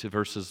unrelated to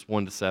verses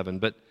 1 to 7,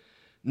 but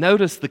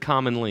notice the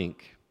common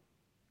link.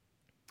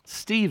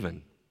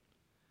 Stephen,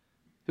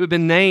 who had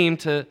been named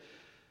to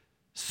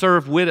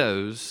serve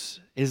widows,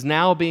 is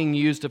now being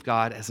used of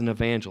God as an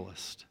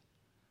evangelist.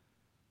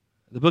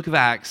 The book of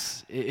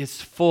Acts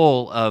is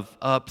full of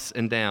ups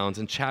and downs,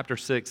 and chapter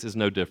 6 is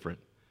no different.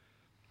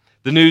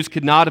 The news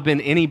could not have been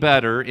any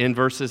better in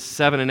verses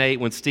 7 and 8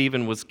 when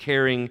Stephen was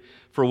caring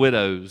for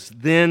widows.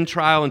 Then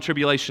trial and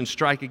tribulation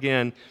strike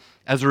again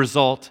as a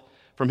result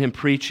from him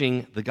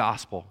preaching the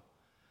gospel.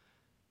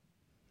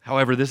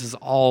 However, this is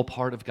all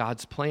part of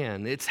God's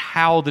plan. It's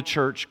how the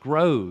church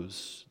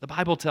grows. The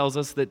Bible tells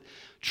us that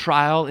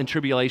trial and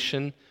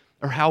tribulation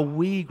are how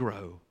we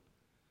grow.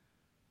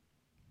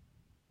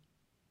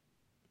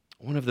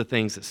 One of the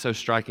things that's so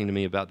striking to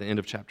me about the end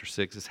of chapter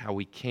 6 is how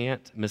we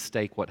can't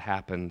mistake what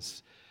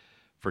happens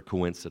for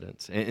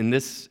coincidence. And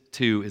this,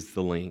 too, is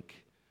the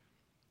link.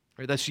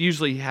 Right? That's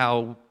usually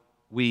how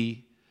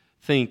we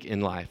think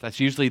in life. That's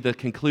usually the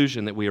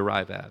conclusion that we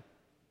arrive at.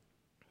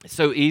 It's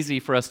so easy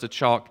for us to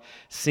chalk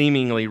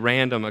seemingly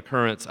random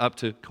occurrence up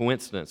to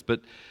coincidence,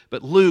 but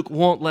Luke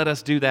won't let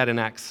us do that in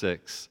Acts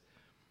 6.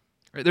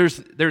 Right?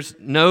 There's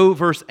no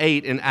verse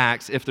 8 in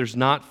Acts if there's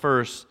not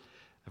first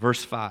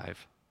verse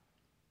 5.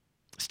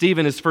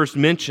 Stephen is first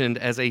mentioned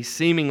as a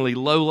seemingly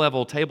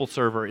low-level table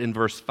server in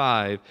verse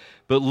 5,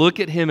 but look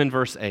at him in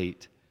verse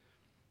 8.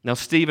 Now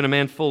Stephen, a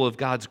man full of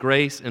God's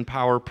grace and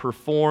power,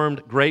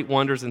 performed great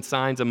wonders and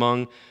signs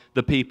among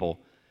the people.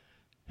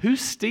 Who's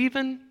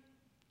Stephen?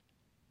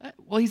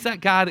 Well, he's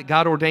that guy that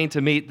God ordained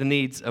to meet the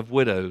needs of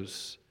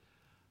widows.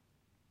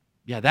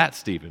 Yeah, that's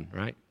Stephen,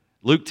 right?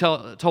 Luke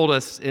told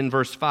us in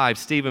verse 5,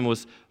 Stephen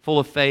was full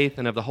of faith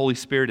and of the Holy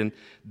Spirit, and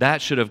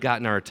that should have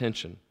gotten our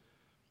attention.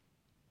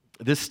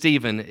 This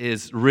Stephen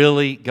is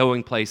really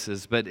going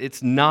places, but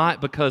it's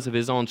not because of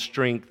his own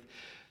strength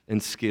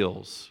and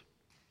skills.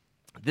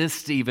 This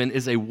Stephen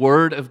is a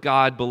Word of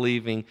God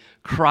believing,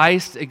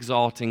 Christ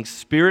exalting,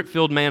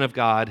 Spirit-filled man of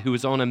God who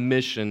is on a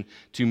mission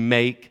to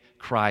make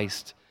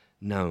Christ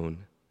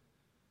known.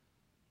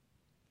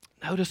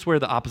 Notice where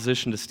the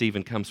opposition to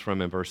Stephen comes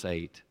from in verse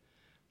 8.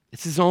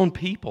 It's his own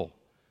people.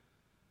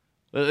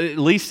 At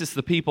least it's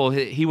the people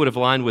he would have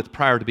aligned with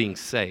prior to being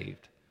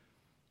saved.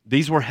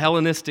 These were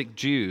Hellenistic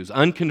Jews,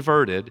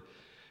 unconverted,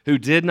 who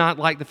did not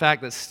like the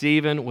fact that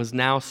Stephen was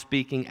now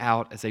speaking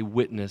out as a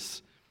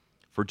witness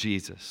for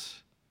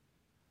Jesus.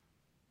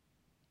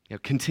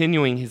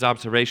 Continuing his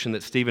observation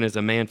that Stephen is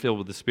a man filled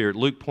with the Spirit,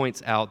 Luke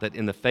points out that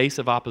in the face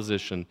of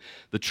opposition,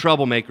 the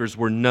troublemakers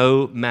were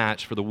no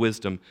match for the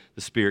wisdom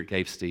the Spirit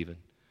gave Stephen.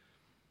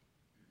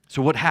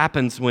 So what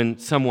happens when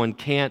someone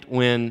can't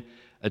win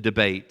a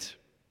debate?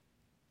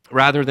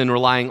 Rather than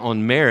relying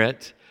on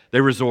merit,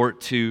 they resort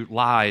to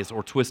lies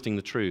or twisting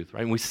the truth,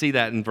 right? And we see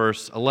that in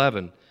verse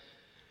 11.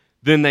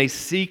 Then they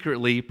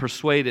secretly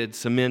persuaded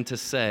some men to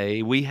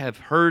say, "We have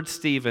heard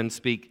Stephen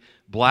speak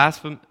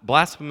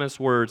blasphemous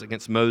words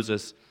against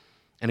Moses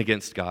and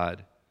against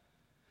God."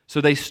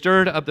 So they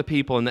stirred up the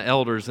people and the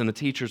elders and the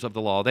teachers of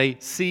the law. They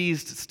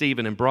seized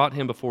Stephen and brought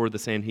him before the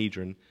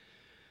Sanhedrin.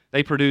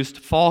 They produced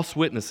false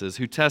witnesses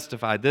who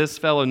testified, "This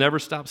fellow never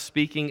stopped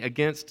speaking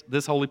against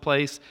this holy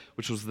place,"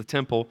 which was the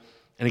temple,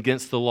 "and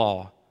against the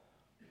law.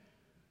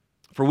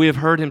 For we have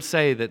heard him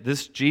say that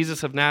this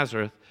Jesus of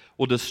Nazareth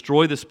will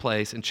destroy this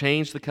place and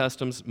change the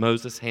customs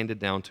Moses handed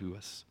down to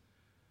us."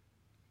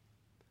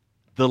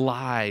 The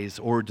lies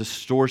or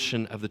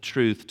distortion of the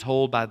truth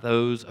told by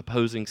those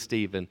opposing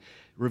Stephen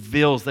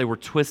reveals they were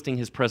twisting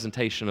his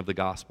presentation of the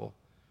gospel.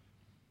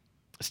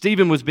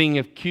 Stephen was being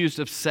accused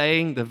of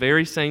saying the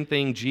very same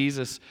thing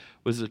Jesus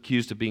was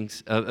accused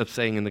of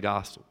saying in the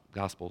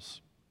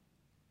Gospels.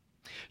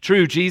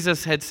 True,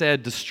 Jesus had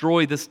said,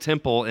 "Destroy this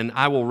temple and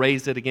I will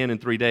raise it again in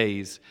 3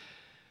 days."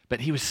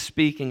 But he was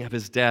speaking of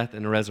his death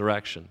and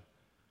resurrection.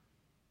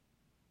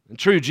 And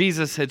true,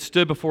 Jesus had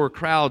stood before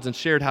crowds and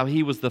shared how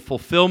he was the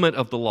fulfillment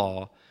of the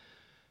law.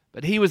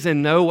 But he was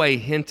in no way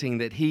hinting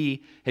that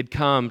he had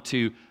come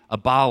to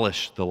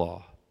abolish the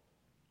law.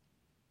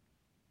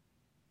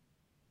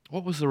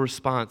 What was the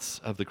response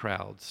of the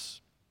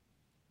crowds?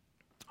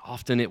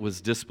 Often it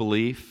was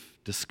disbelief,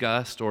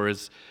 disgust, or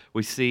as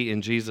we see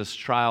in Jesus'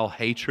 trial,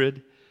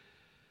 hatred.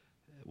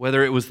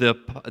 Whether it was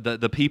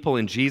the people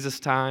in Jesus'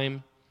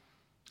 time,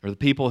 or the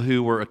people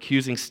who were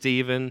accusing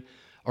Stephen,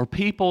 or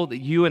people that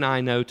you and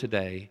I know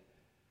today,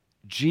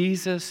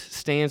 Jesus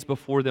stands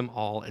before them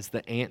all as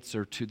the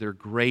answer to their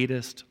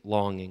greatest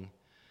longing,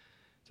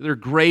 to their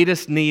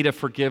greatest need of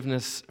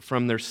forgiveness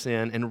from their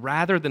sin. And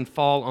rather than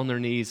fall on their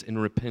knees in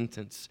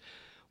repentance,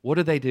 what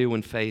do they do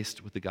when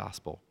faced with the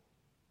gospel?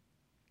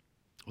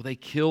 Well, they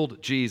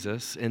killed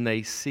Jesus and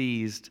they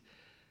seized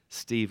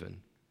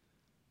Stephen.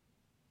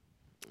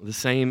 The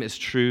same is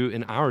true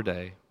in our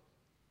day.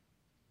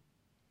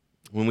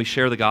 When we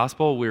share the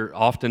gospel, we're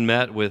often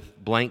met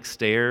with blank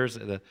stares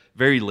at the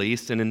very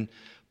least, and in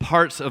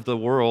parts of the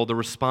world, the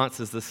response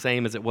is the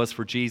same as it was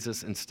for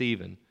Jesus and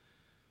Stephen.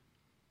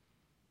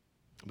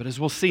 But as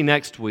we'll see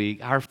next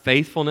week, our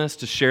faithfulness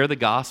to share the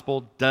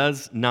gospel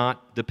does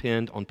not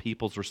depend on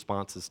people's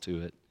responses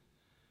to it.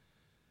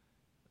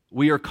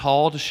 We are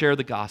called to share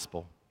the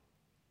gospel.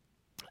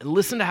 And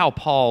listen to how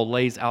Paul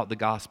lays out the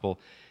gospel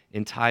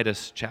in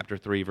Titus chapter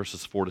 3,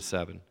 verses 4 to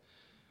 7.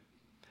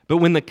 But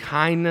when the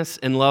kindness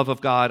and love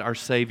of God, our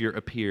Savior,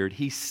 appeared,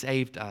 He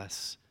saved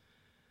us,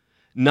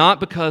 not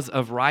because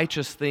of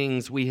righteous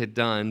things we had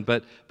done,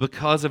 but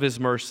because of His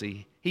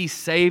mercy. He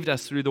saved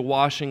us through the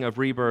washing of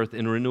rebirth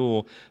and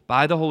renewal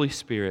by the Holy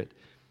Spirit,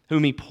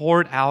 whom He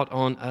poured out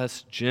on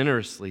us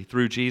generously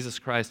through Jesus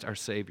Christ our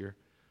Savior,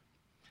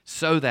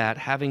 so that,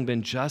 having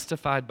been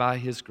justified by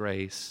His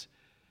grace,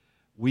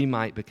 we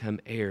might become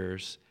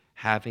heirs,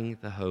 having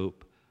the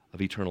hope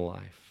of eternal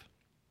life.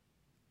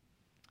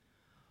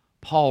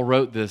 Paul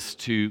wrote this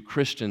to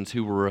Christians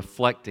who were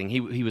reflecting.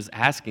 He was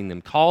asking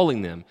them,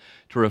 calling them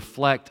to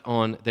reflect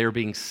on their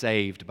being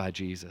saved by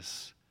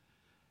Jesus.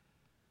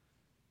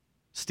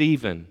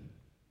 Stephen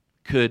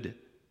could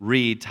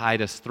read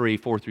Titus 3,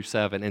 4 through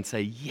 7 and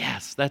say,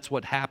 yes, that's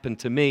what happened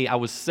to me. I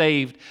was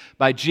saved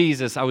by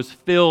Jesus. I was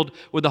filled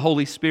with the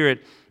Holy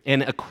Spirit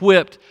and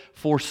equipped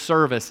for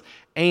service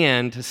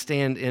and to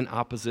stand in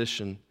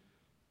opposition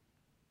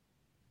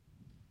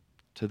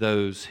to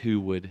those who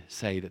would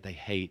say that they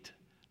hate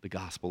the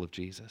gospel of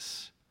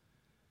Jesus.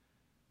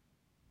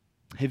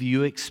 Have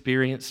you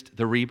experienced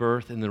the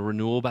rebirth and the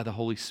renewal by the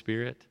Holy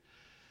Spirit?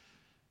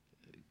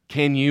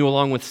 Can you,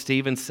 along with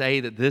Stephen, say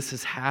that this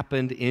has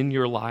happened in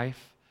your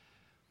life?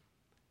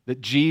 That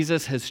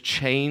Jesus has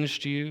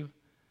changed you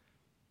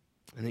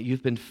and that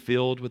you've been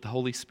filled with the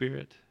Holy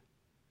Spirit?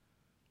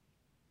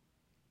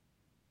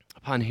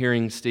 Upon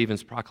hearing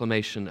Stephen's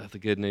proclamation of the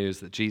good news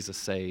that Jesus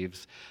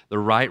saves, the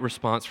right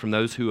response from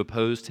those who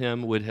opposed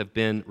him would have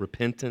been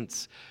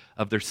repentance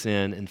of their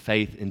sin and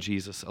faith in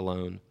Jesus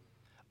alone.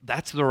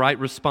 That's the right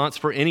response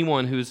for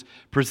anyone who's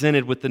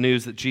presented with the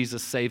news that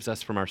Jesus saves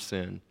us from our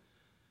sin.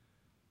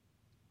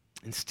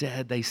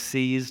 Instead, they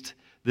seized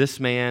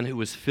this man who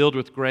was filled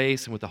with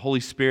grace and with the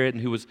Holy Spirit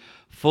and who was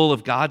full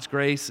of God's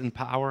grace and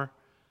power.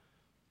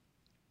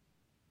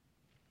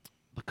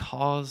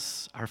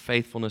 Because our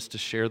faithfulness to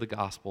share the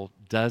gospel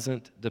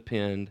doesn't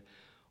depend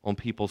on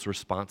people's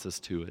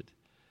responses to it.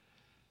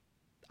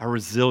 Our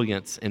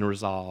resilience and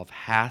resolve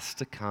has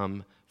to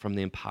come from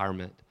the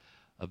empowerment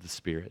of the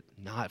Spirit,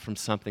 not from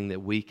something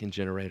that we can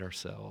generate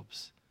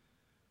ourselves.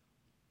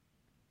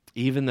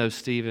 Even though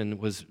Stephen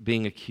was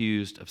being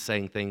accused of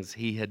saying things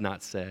he had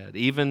not said,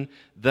 even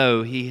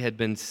though he had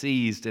been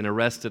seized and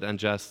arrested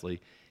unjustly,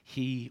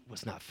 he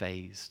was not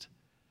fazed.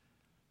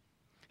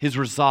 His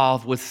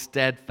resolve was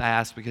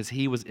steadfast because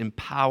he was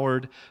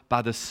empowered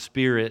by the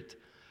Spirit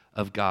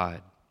of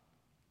God.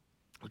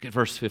 Look at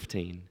verse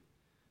 15.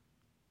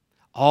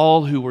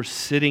 All who were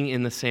sitting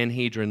in the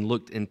Sanhedrin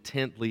looked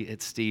intently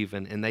at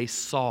Stephen, and they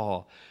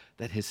saw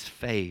that his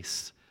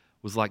face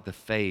was like the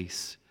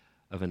face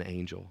of an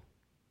angel.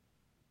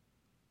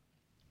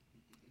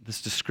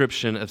 This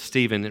description of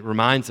Stephen, it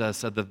reminds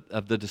us of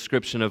the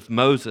description of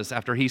Moses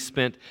after he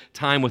spent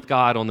time with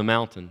God on the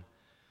mountain.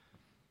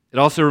 It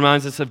also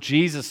reminds us of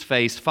Jesus'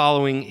 face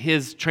following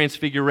his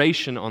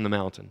transfiguration on the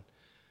mountain.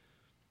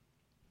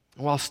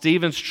 While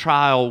Stephen's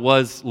trial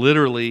was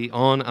literally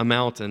on a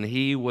mountain,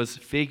 he was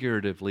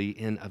figuratively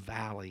in a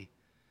valley.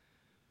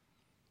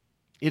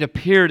 It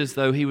appeared as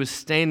though he was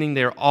standing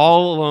there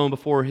all alone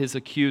before his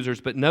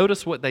accusers, but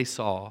notice what they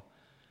saw.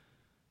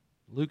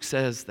 Luke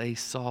says they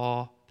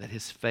saw that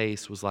his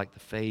face was like the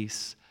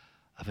face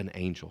of an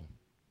angel.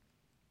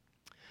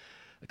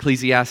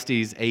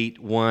 Ecclesiastes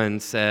 8:1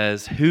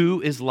 says,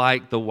 "Who is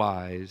like the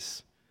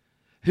wise?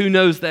 Who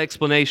knows the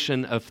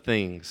explanation of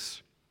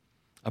things?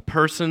 A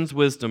person's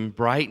wisdom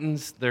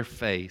brightens their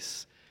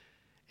face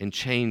and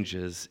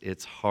changes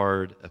its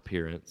hard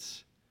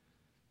appearance."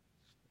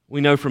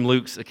 We know from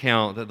Luke's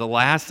account that the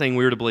last thing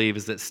we were to believe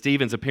is that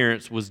Stephen's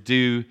appearance was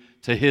due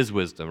to his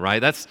wisdom, right?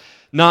 That's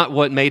not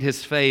what made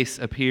his face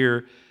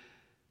appear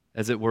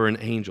as it were an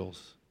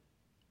angel's.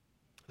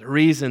 The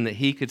reason that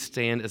he could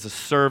stand as a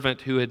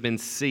servant who had been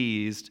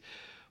seized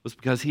was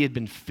because he had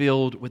been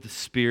filled with the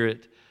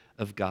Spirit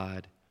of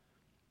God.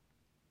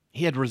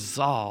 He had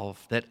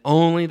resolved that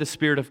only the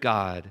Spirit of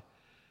God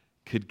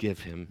could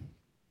give him.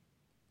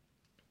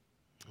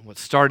 What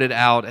started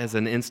out as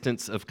an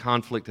instance of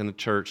conflict in the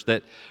church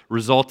that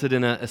resulted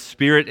in a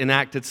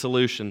Spirit-enacted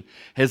solution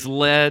has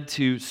led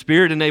to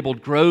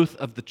Spirit-enabled growth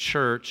of the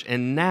church,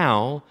 and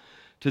now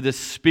to this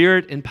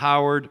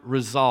Spirit-empowered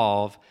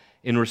resolve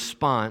in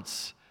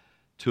response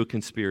to a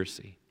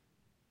conspiracy.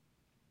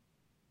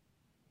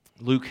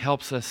 Luke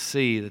helps us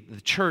see that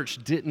the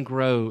church didn't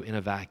grow in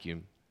a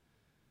vacuum.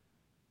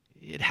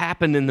 It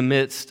happened in the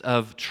midst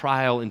of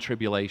trial and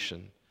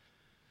tribulation.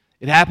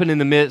 It happened in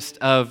the midst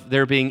of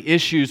there being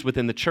issues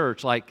within the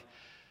church, like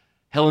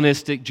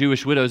Hellenistic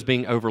Jewish widows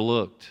being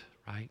overlooked,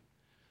 right?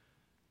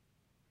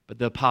 But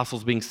the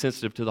apostles being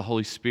sensitive to the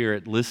Holy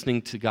Spirit,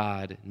 listening to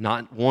God,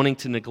 not wanting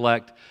to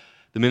neglect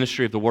the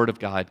ministry of the Word of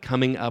God,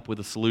 coming up with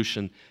a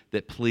solution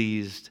that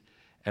pleased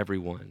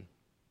everyone.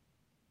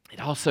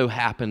 It also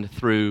happened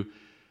through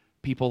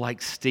people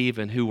like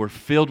Stephen who were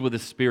filled with the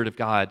Spirit of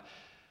God,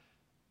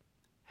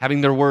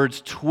 having their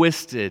words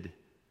twisted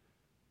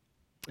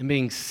and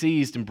being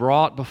seized and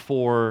brought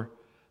before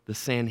the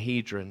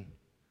Sanhedrin,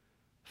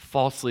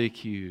 falsely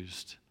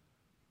accused.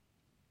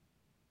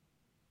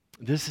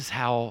 This is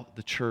how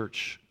the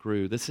church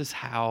grew. This is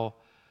how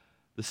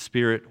the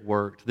Spirit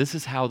worked. This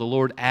is how the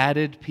Lord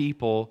added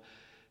people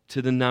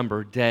to the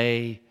number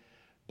day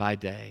by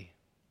day.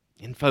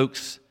 And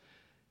folks,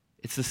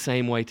 it's the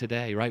same way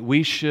today, right?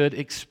 We should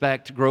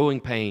expect growing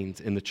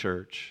pains in the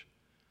church.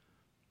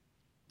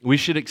 We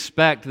should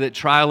expect that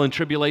trial and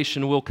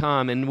tribulation will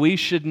come, and we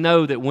should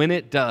know that when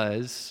it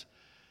does,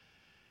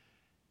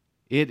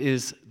 it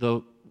is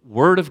the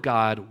Word of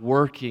God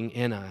working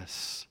in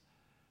us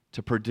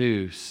to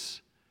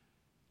produce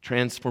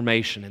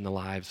transformation in the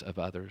lives of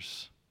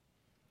others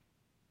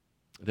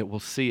that will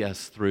see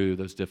us through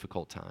those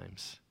difficult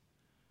times.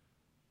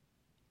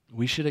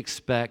 We should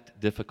expect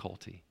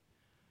difficulty.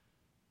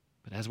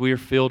 But as we are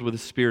filled with the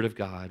Spirit of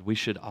God, we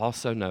should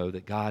also know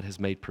that God has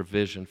made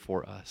provision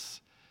for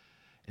us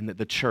and that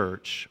the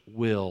church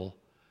will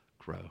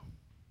grow.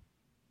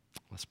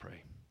 Let's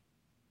pray.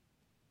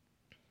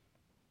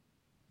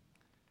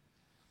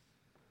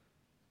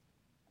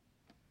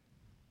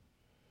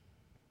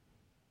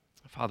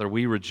 Father,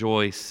 we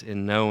rejoice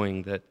in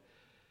knowing that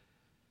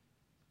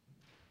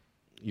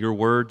your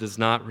word does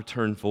not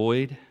return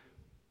void,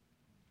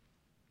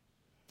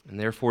 and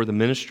therefore the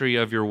ministry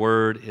of your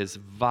word is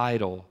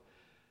vital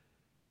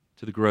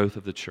to the growth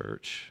of the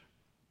church.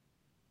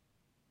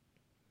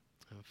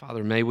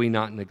 Father, may we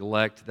not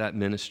neglect that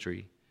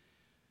ministry,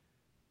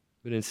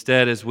 but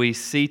instead, as we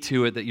see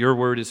to it that your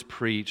word is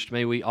preached,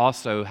 may we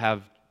also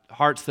have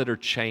hearts that are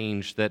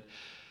changed, that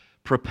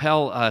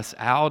propel us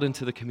out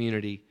into the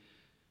community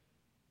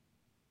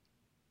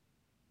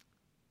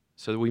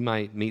so that we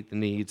might meet the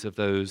needs of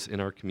those in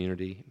our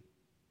community.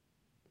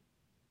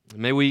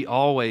 May we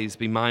always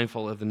be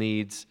mindful of the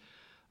needs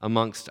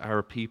amongst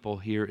our people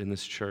here in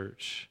this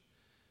church.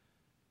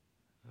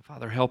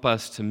 Father, help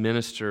us to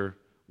minister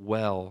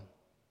well.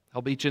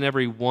 Help each and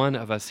every one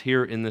of us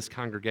here in this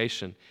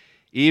congregation,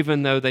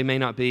 even though they may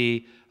not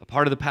be a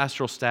part of the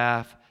pastoral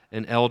staff,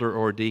 an elder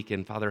or a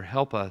deacon. Father,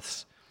 help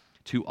us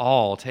to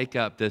all take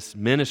up this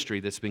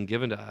ministry that's been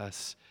given to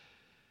us.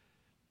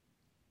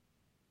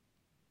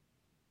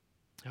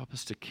 Help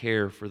us to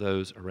care for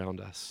those around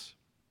us.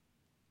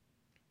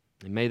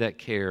 And may that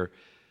care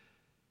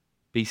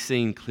be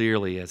seen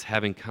clearly as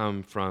having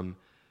come from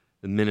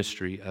the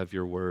ministry of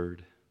your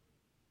word.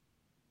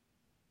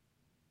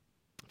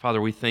 Father,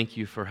 we thank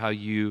you for how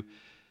you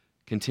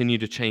continue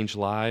to change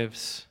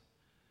lives.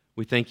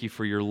 We thank you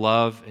for your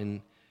love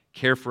and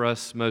care for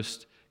us,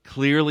 most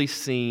clearly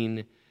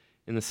seen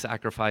in the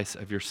sacrifice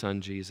of your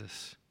Son,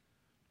 Jesus.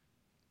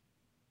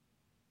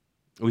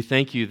 We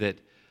thank you that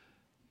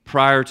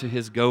prior to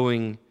his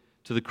going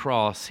to the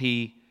cross,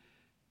 he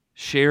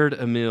shared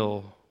a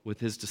meal with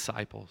his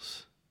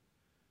disciples.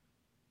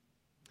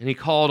 And he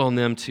called on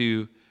them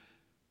to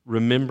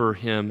remember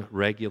him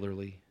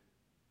regularly.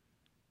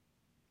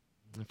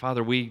 And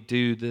Father, we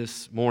do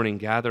this morning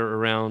gather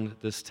around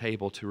this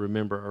table to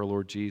remember our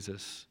Lord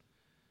Jesus.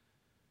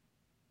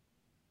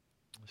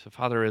 So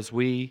Father, as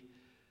we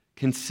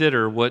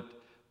consider what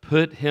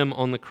put him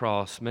on the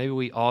cross, may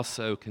we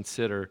also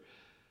consider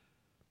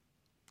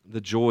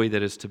the joy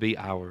that is to be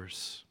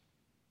ours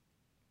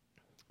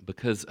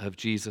because of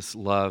Jesus'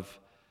 love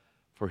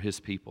for his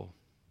people.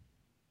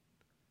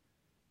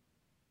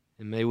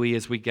 And may we,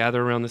 as we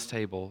gather around this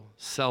table,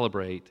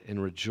 celebrate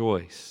and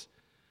rejoice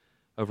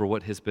over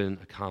what has been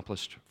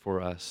accomplished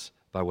for us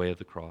by way of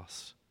the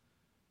cross.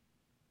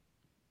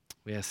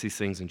 We ask these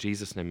things in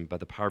Jesus' name, and by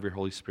the power of your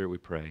Holy Spirit we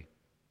pray.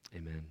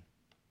 Amen.